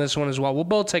Malakoff in this one as well. We'll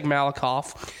both take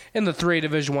Malakoff in the 3A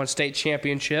Division I state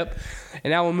championship.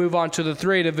 And now we'll move on to the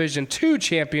 3A Division II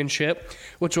championship,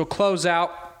 which will close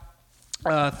out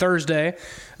Thursday.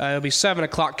 It'll be 7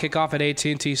 o'clock kickoff at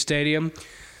AT&T Stadium.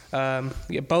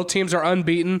 Both teams are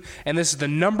unbeaten, and this is the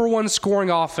number one scoring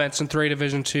offense in 3A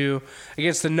Division II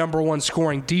against the number one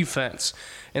scoring defense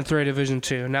in 3A Division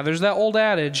II. Now, there's that old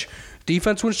adage,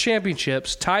 defense wins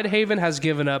championships. Tidehaven has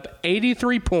given up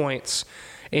 83 points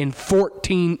in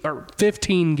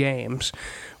 15 games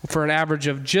for an average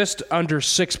of just under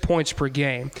 6 points per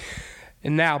game.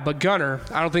 But Gunner,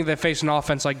 I don't think they face an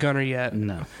offense like Gunner yet.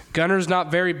 No. Gunner's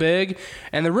not very big,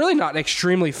 and they're really not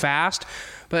extremely fast.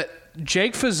 But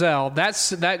Jake Fizel,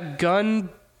 that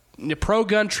pro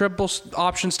gun triple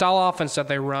option style offense that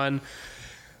they run,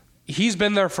 he's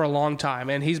been there for a long time,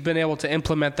 and he's been able to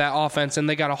implement that offense, and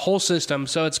they got a whole system.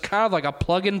 So it's kind of like a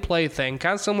plug-and-play thing,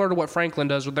 kind of similar to what Franklin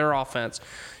does with their offense.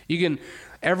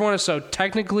 Everyone is so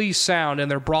technically sound in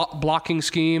their blocking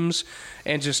schemes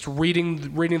and just reading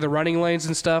the running lanes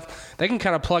and stuff. They can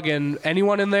kind of plug in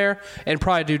anyone in there and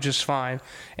probably do just fine.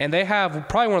 And they have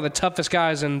probably one of the toughest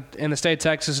guys in the state of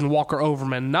Texas in Walker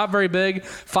Overman. Not very big,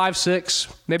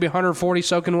 5'6", maybe 140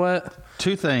 soaking wet.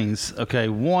 Two things. Okay,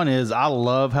 one is I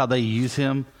love how they use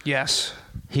him. Yes.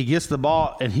 He gets the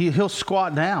ball, and he'll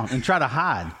squat down and try to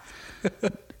hide.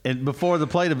 And before the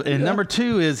play, and number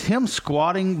two is him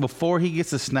squatting before he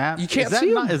gets a snap. You can't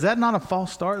see him. Is that not a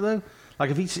false start though?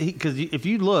 Like because if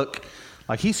you look,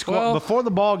 like he squat before the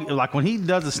ball, like when he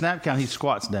does the snap count, he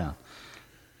squats down.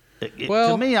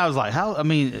 To me, I was like, how? I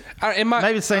mean,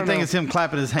 maybe the same thing as him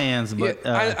clapping his hands, but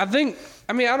I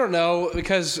don't know,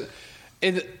 because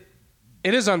it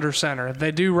is under center.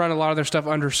 They do run a lot of their stuff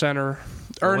under center.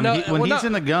 When he's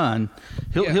in the gun,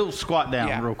 he'll squat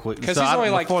down real quick because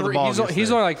he's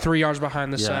only like 3 yards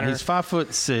behind the center. He's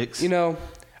 5'6".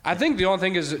 I think the only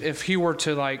thing is if he were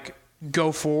to like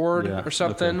go forward or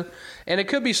something, and it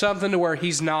could be something to where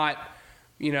he's not,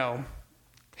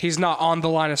 he's not on the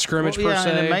line of scrimmage per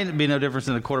se. And it may be no difference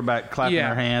in the quarterback clapping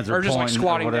their hands or just like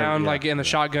squatting down like in the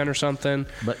shotgun or something.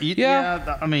 But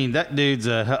I mean that dude's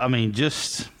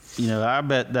I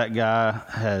bet that guy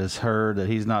has heard that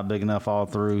he's not big enough all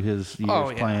through his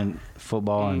years playing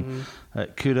football. And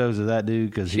kudos to that dude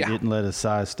because he didn't let his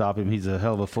size stop him. He's a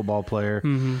hell of a football player.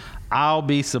 Mm-hmm. I'll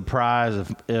be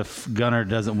surprised if Gunner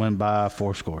doesn't win by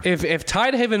 4 scores. If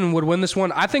Tidehaven would win this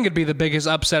one, I think it'd be the biggest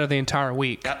upset of the entire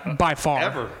week by far.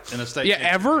 Ever in a state. Yeah,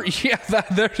 ever? Yeah,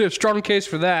 there's a strong case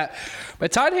for that.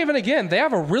 But Tidehaven, again, they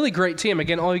have a really great team.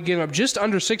 Again, only giving up just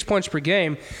under 6 points per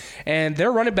game. And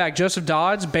their running back, Joseph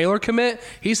Dodds, Baylor commit,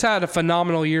 he's had a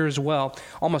phenomenal year as well.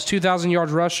 Almost 2,000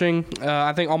 yards rushing.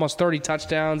 I think almost 30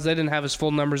 touchdowns. They didn't have his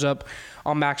full numbers up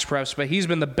on Max Preps, but he's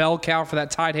been the bell cow for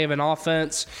that Tidehaven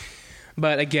offense.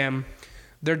 But again,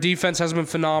 their defense has been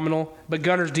phenomenal, but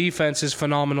Gunner's defense is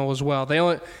phenomenal as well.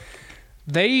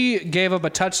 They gave up a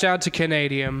touchdown to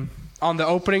Canadian on the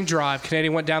opening drive.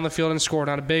 Canadian went down the field and scored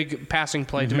on a big passing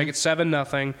play to make it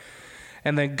 7-0.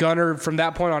 And then Gunner, from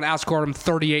that point on, outscored him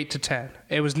 38-10.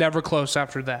 It was never close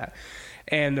after that.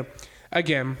 And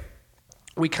again,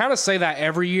 we kind of say that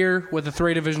every year with the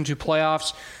 3A Division II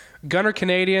playoffs. Gunner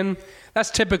Canadian, that's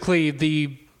typically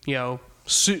the,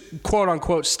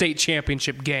 quote-unquote state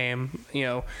championship game.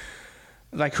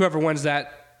 Like whoever wins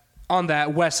that on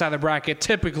that west side of the bracket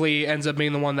typically ends up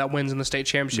being the one that wins in the state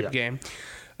championship game.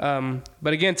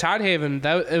 But again, Tidehaven,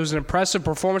 it was an impressive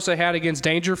performance they had against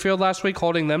Dangerfield last week,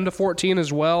 holding them to 14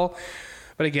 as well.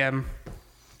 But again,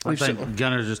 I think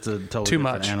Gunner's just a totally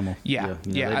different animal. Yeah.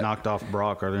 They knocked off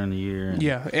Brock earlier in the year.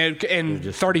 And and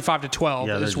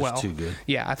 35-12 as well. Just too good.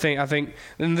 Yeah, I think,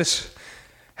 and this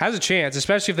has a chance,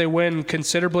 especially if they win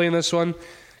considerably in this one.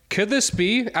 Could this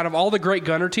be, out of all the great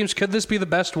Gunner teams, could this be the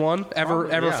best one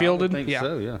ever fielded? I think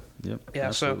so. Yeah.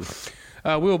 Absolutely.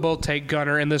 So. We will both take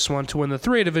Gunner in this one to win the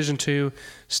 3A Division II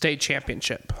state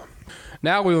championship.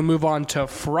 Now we will move on to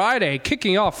Friday.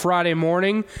 Kicking off Friday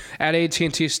morning at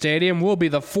AT&T Stadium will be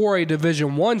the 4A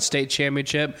Division I state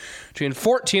championship between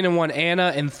 14-1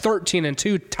 Anna and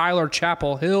 13-2 Tyler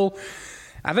Chapel Hill.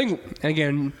 I think,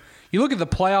 again, you look at the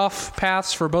playoff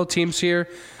paths for both teams here,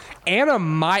 Anna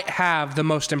might have the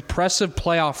most impressive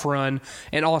playoff run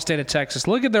in all state of Texas.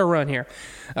 Look at their run here.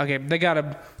 Okay, they got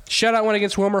a shutout win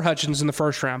against Wilmer Hutchins in the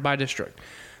first round by district.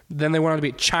 Then they went on to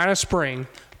beat China Spring,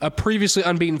 a previously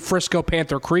unbeaten Frisco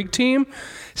Panther Creek team,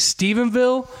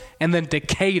 Stephenville, and then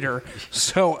Decatur.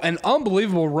 So an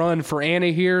unbelievable run for Anna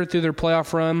here through their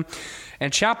playoff run.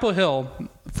 And Chapel Hill,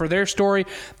 for their story,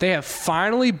 they have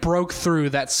finally broke through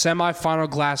that semifinal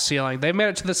glass ceiling. They made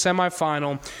it to the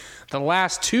semifinal the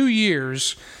last 2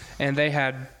 years, and they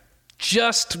had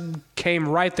just came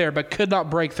right there but could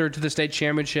not break through to the state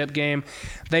championship game.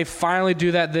 They finally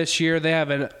do that this year. They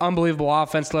have an unbelievable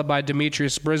offense led by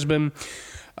Demetrius Brisbane.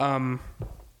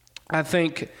 I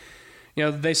think,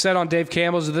 they said on Dave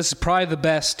Campbell's that this is probably the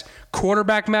best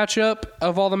quarterback matchup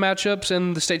of all the matchups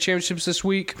in the state championships this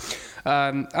week.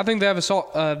 I think they have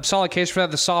a solid case for that.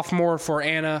 The sophomore for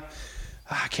Anna,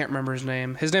 I can't remember his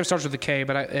name. His name starts with a K,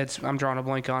 but I'm drawing a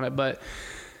blank on it. But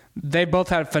they both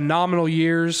had phenomenal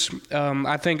years.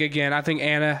 I think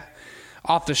Anna,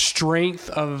 off the strength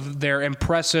of their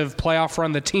impressive playoff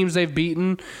run, the teams they've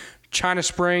beaten, China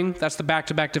Spring, that's the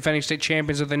back-to-back defending state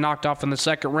champions that they knocked off in the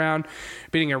second round,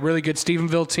 beating a really good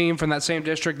Stephenville team from that same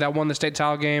district that won the state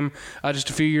title game just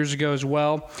a few years ago as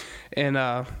well in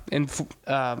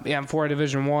 4A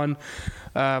Division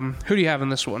I. Who do you have in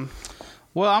this one?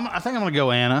 Well, I think I'm going to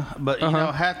go Anna, but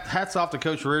hats off to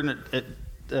Coach Reardon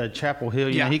at Chapel Hill.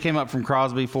 He came up from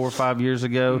Crosby 4 or 5 years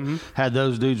ago, had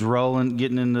those dudes rolling,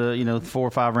 getting into 3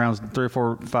 or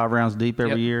 4 rounds deep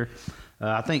every year.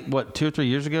 I think 2 or 3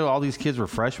 years ago, all these kids were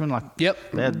freshmen. They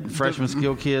had freshman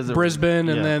skill kids. Brisbane,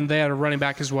 and then they had a running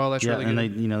back as well. That's really good.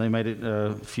 And they made it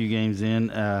a few games in.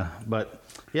 But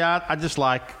I just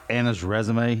like Anna's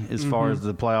resume as far as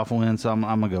the playoff win. So I'm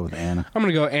gonna go with Anna. I'm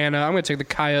gonna go Anna. I'm gonna take the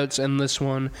Coyotes in this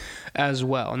one as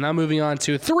well. And now moving on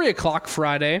to 3:00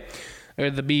 Friday.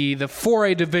 It'll be the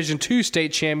 4A Division II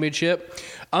state championship.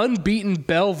 Unbeaten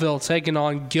Belleville taking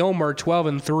on Gilmer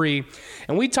 12-3.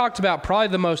 And we talked about probably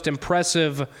the most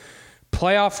impressive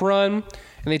playoff run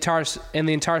in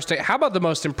the entire state. How about the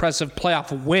most impressive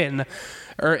playoff win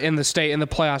in the state in the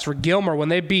playoffs for Gilmer when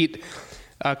they beat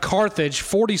Carthage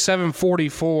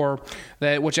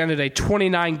 47-44, which ended a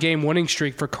 29-game winning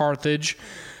streak for Carthage,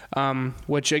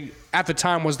 which at the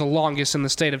time was the longest in the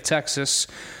state of Texas.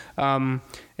 And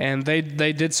they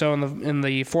did so in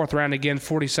the fourth round again,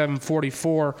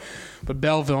 47-44. But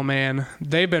Belleville, man,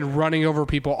 they've been running over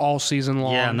people all season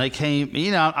long. Yeah, and they came.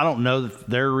 I don't know that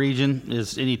their region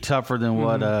is any tougher than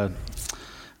what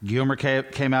Gilmer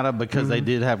came out of because they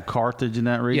did have Carthage in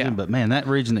that region. Yeah. But man, that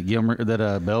region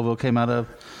that Belleville came out of,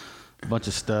 a bunch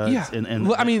of studs. Yeah,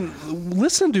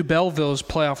 listen to Belleville's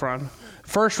playoff run.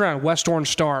 First round, West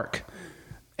Orange Stark.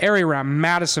 Area round,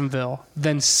 Madisonville,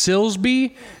 then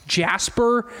Silsbee,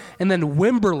 Jasper, and then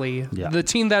Wimberley, the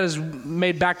team that has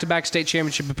made back-to-back state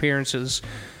championship appearances.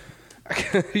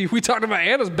 We talked about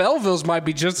Anna's. Belleville's might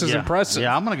be just as impressive.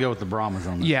 Yeah, I'm going to go with the Brahmas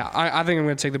on this. Yeah, I think I'm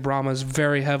going to take the Brahmas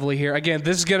very heavily here. Again,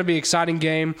 this is going to be an exciting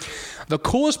game. The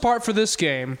coolest part for this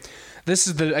game, this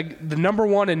is the number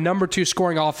 1 and number 2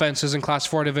 scoring offenses in Class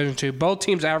 4 Division II. Both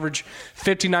teams average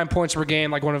 59 points per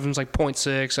game. Like one of them's like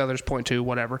 0.6, others 0.2,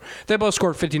 whatever. They both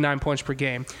scored 59 points per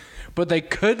game. But they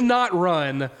could not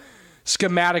run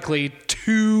schematically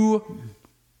two,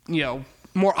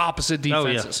 more opposite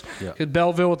defenses. Oh, yeah.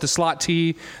 Belleville with the slot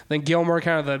T, then Gilmer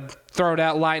kind of the throw it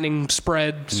out lightning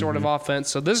spread sort of offense.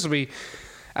 So this will be,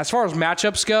 as far as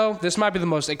matchups go, this might be the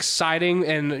most exciting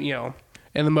and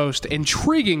the most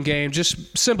intriguing game,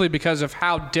 just simply because of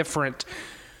how different,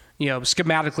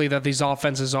 schematically that these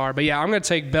offenses are. But I'm going to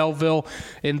take Belleville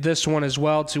in this one as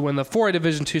well to win the 4A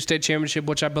Division II state championship,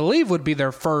 which I believe would be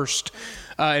their first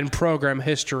in program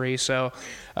history. So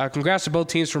congrats to both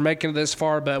teams for making it this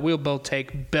far, but we'll both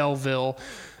take Belleville,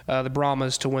 the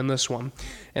Brahmas, to win this one.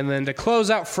 And then to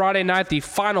close out Friday night, the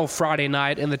final Friday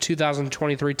night in the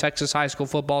 2023 Texas high school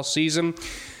football season,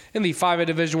 in the 5A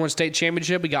Division I state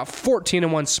championship, we got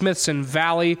 14-1 Smithson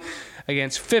Valley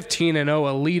against 15-0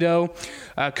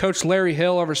 Aledo. Coach Larry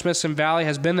Hill over Smithson Valley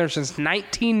has been there since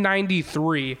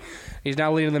 1993. He's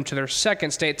now leading them to their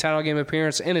second state title game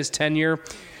appearance in his tenure.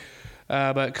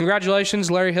 But congratulations,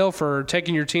 Larry Hill, for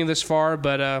taking your team this far.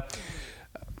 But,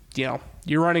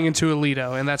 you're running into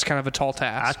Aledo, and that's kind of a tall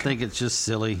task. I think it's just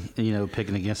silly,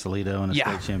 picking against Aledo in a state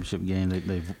championship game.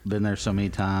 They've been there so many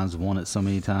times, won it so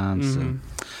many times. So.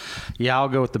 I'll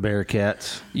go with the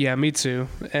Bearcats. Yeah, me too.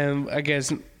 And I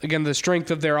guess, again, the strength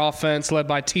of their offense led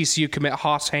by TCU commit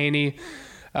Haas Haney.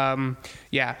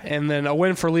 And then a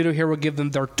win for Aledo here will give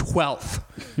them their 12th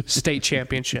state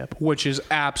championship, which is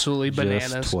absolutely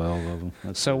bananas. Just 12 of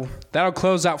them. So that'll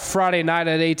close out Friday night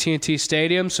at AT&T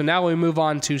Stadium. So now we move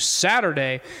on to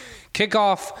Saturday.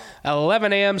 Kickoff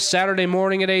 11 a.m. Saturday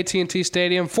morning at AT&T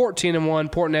Stadium. 14-1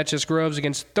 Port Neches Groves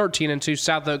against 13-2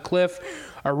 South Oak Cliff.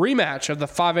 a rematch of the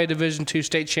 5A Division II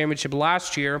state championship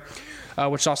last year,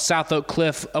 which saw South Oak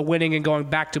Cliff winning and going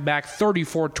back-to-back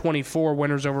 34-24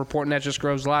 winners over Port Neches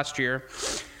Groves last year.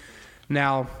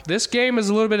 Now, this game is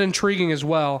a little bit intriguing as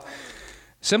well.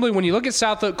 Simply, when you look at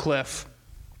South Oak Cliff,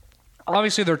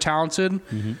 obviously they're talented,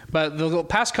 but the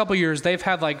past couple years they've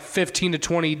had like 15 to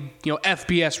 20,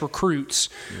 FBS recruits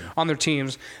on their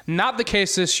teams. Not the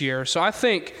case this year. So I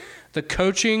think the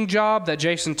coaching job that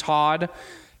Jason Todd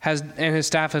has and his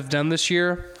staff have done this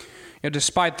year,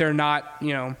 despite their not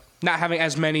having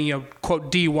as many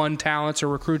quote D1 talents or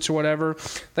recruits or whatever,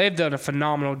 they've done a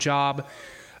phenomenal job.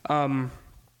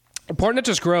 Port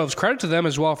Neches Groves, credit to them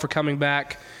as well for coming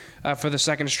back for the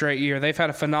second straight year. They've had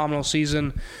a phenomenal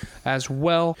season as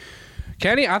well.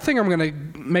 Kenny, I think I'm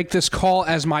going to make this call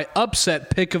as my upset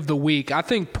pick of the week. I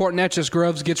think Port Neches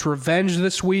Groves gets revenge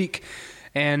this week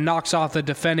and knocks off the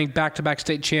defending back-to-back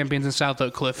state champions in South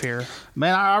Oak Cliff here.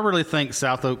 Man, I really think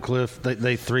South Oak Cliff,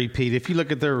 they three-peat. If you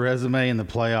look at their resume in the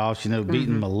playoffs,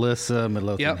 beating Melissa,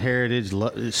 Midlothian Heritage,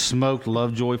 smoked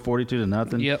Lovejoy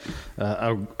 42-0. Yep.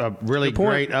 A really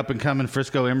great up-and-coming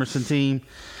Frisco Emerson team.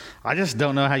 I just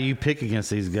don't know how you pick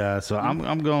against these guys, so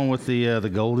I'm going with the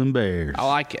Golden Bears. I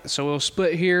like it. So we'll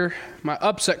split here. My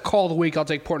upset call of the week, I'll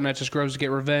take Port Neches Groves to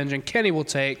get revenge, and Kenny will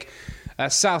take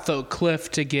South Oak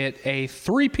Cliff to get a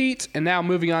three-peat. And now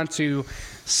moving on to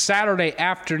Saturday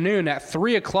afternoon at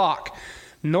 3 o'clock,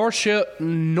 North Shore and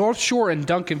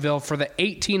Duncanville for the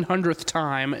 1800th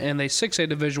time in the 6A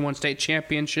Division I state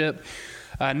championship.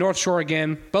 North Shore,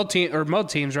 again, both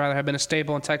teams have been a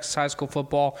staple in Texas high school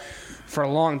football for a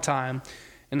long time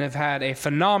and have had a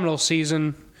phenomenal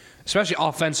season, especially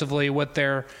offensively with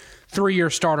their 3-year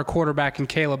starter quarterback in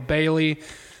Caleb Bailey.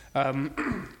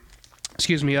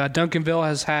 Duncanville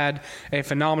has had a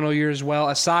phenomenal year as well.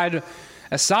 Aside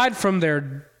from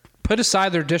their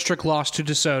district loss to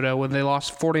DeSoto when they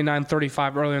lost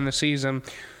 49-35 earlier in the season,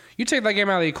 you take that game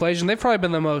out of the equation, they've probably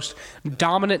been the most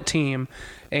dominant team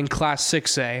in Class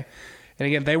 6A. And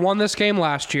again, they won this game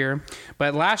last year,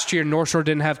 but last year North Shore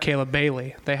didn't have Caleb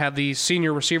Bailey. They had the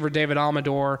senior receiver David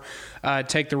Amador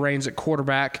take the reins at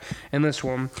quarterback in this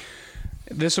one.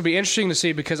 This will be interesting to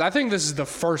see because I think this is the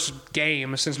first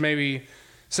game since the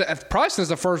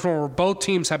first one where both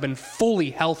teams have been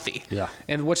fully healthy. Yeah.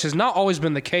 And which has not always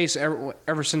been the case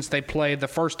ever since they played the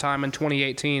first time in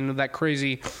 2018 with that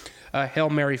crazy Hail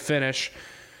Mary finish.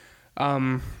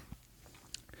 I'm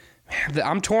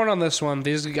torn on this one.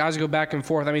 These guys go back and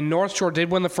forth. I mean, North Shore did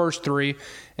win the first 3,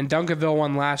 and Duncanville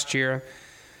won last year.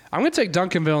 I'm going to take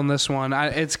Duncanville in this one.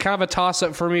 It's kind of a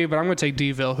toss-up for me, but I'm going to take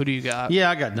D-Ville. Who do you got? Yeah,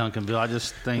 I got Duncanville. I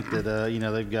just think that,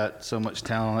 they've got so much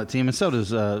talent on that team, and so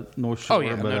does North Shore. Oh,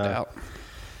 yeah, no doubt.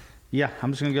 Yeah,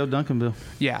 I'm just going to go Duncanville.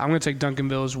 Yeah, I'm going to take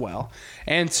Duncanville as well.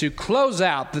 And to close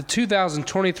out the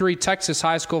 2023 Texas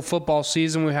high school football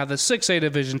season, we have the 6A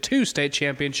Division II state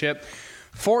championship.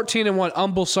 14-1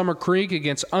 Humble Summer Creek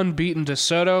against unbeaten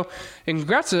DeSoto. And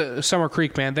congrats to Summer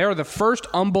Creek, man. They were the first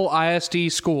Humble ISD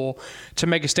school to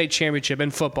make a state championship in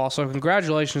football. So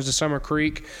congratulations to Summer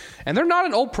Creek. And they're not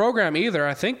an old program either.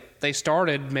 I think they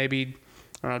started maybe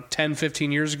 10,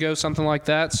 15 years ago, something like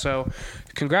that. So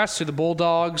congrats to the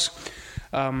Bulldogs.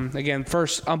 Again,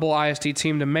 first Humble ISD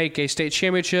team to make a state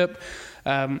championship.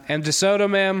 And DeSoto,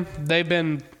 man, they've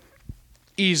been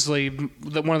easily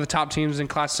one of the top teams in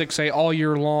Class 6A all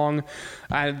year long.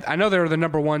 I know they were the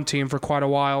number 1 team for quite a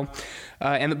while.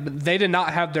 And they did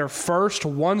not have their first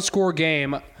one-score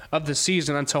game of the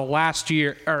season until last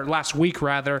week,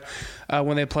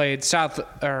 when they played South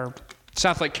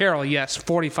Lake Carroll,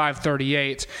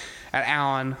 45-38 at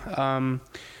Allen.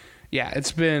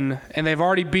 It's been, and they've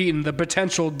already beaten the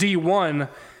potential D1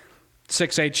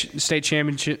 6A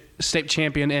state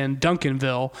champion in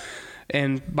Duncanville,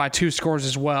 and by 2 scores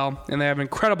as well. And they have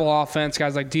incredible offense,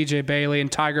 guys like DJ Bailey and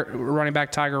running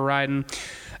back Tiger Ryden.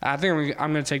 I think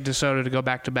I'm going to take DeSoto to go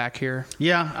back-to-back here.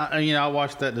 Yeah, I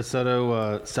watched that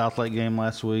DeSoto South Lake game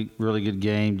last week. Really good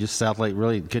game. Just South Lake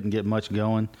really couldn't get much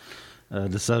going.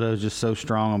 DeSoto is just so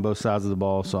strong on both sides of the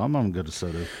ball, so I'm going to go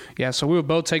DeSoto. Yeah, so we will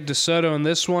both take DeSoto in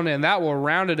this one, and that will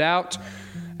round it out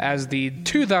as the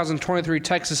 2023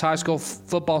 Texas high school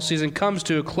football season comes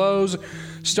to a close,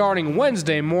 starting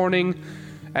Wednesday morning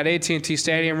at AT&T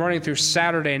Stadium, running through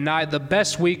Saturday night. The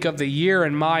best week of the year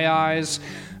in my eyes.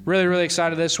 Really, really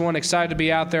excited this one. Excited to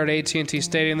be out there at AT&T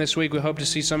Stadium this week. We hope to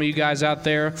see some of you guys out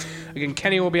there. Again,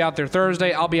 Kenny will be out there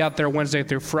Thursday. I'll be out there Wednesday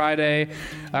through Friday.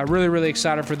 Really, really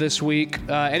excited for this week.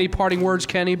 Any parting words,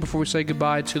 Kenny, before we say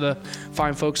goodbye to the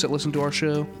fine folks that listen to our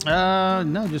show?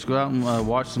 No, just go out and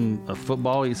watch some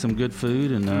football, eat some good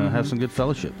food, and have some good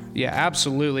fellowship. Yeah,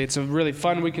 absolutely. It's a really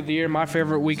fun week of the year. My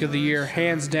favorite week of the year,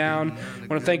 hands down. I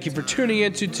want to thank you for tuning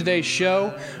into today's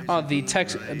show on the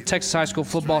Texas High School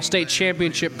Football State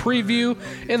Championship preview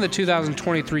in the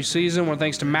 2023 season. I want to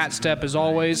thanks to Matt Stepp, as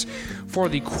always, for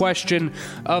the question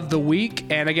of the week.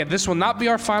 And again, this will not be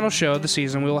our final show of the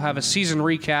season. We will have a season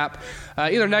recap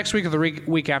either next week or the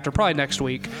week after, probably next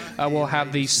week. We'll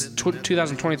have the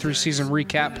 2023 season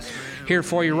recap here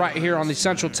for you right here on the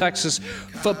Central Texas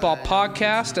Football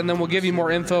Podcast, and then we'll give you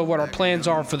more info of what our plans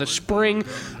are for the spring.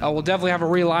 We'll definitely have a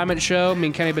realignment show. Me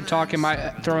and Kenny have been talking,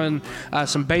 might throw in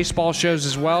some baseball shows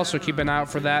as well, so keep an eye out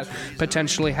for that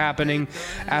potentially happening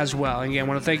as well. And again, I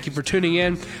want to thank you for tuning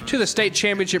in to the state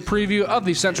championship preview of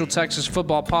the Central Texas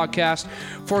Football Podcast.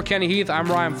 For Kenny Heath, I'm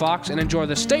Ryan Fox, and enjoy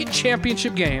the state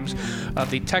championship games of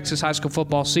the Texas high school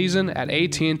football season at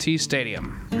AT&T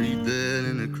Stadium. 3 dead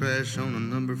in a crash on the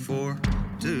number 4.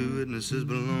 2 witnesses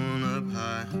blown up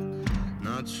high.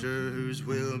 Not sure whose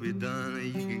will be done.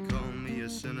 You can call me a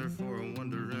sinner for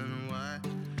wondering why.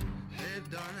 Head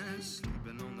darn,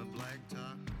 sleeping on the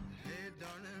blacktop.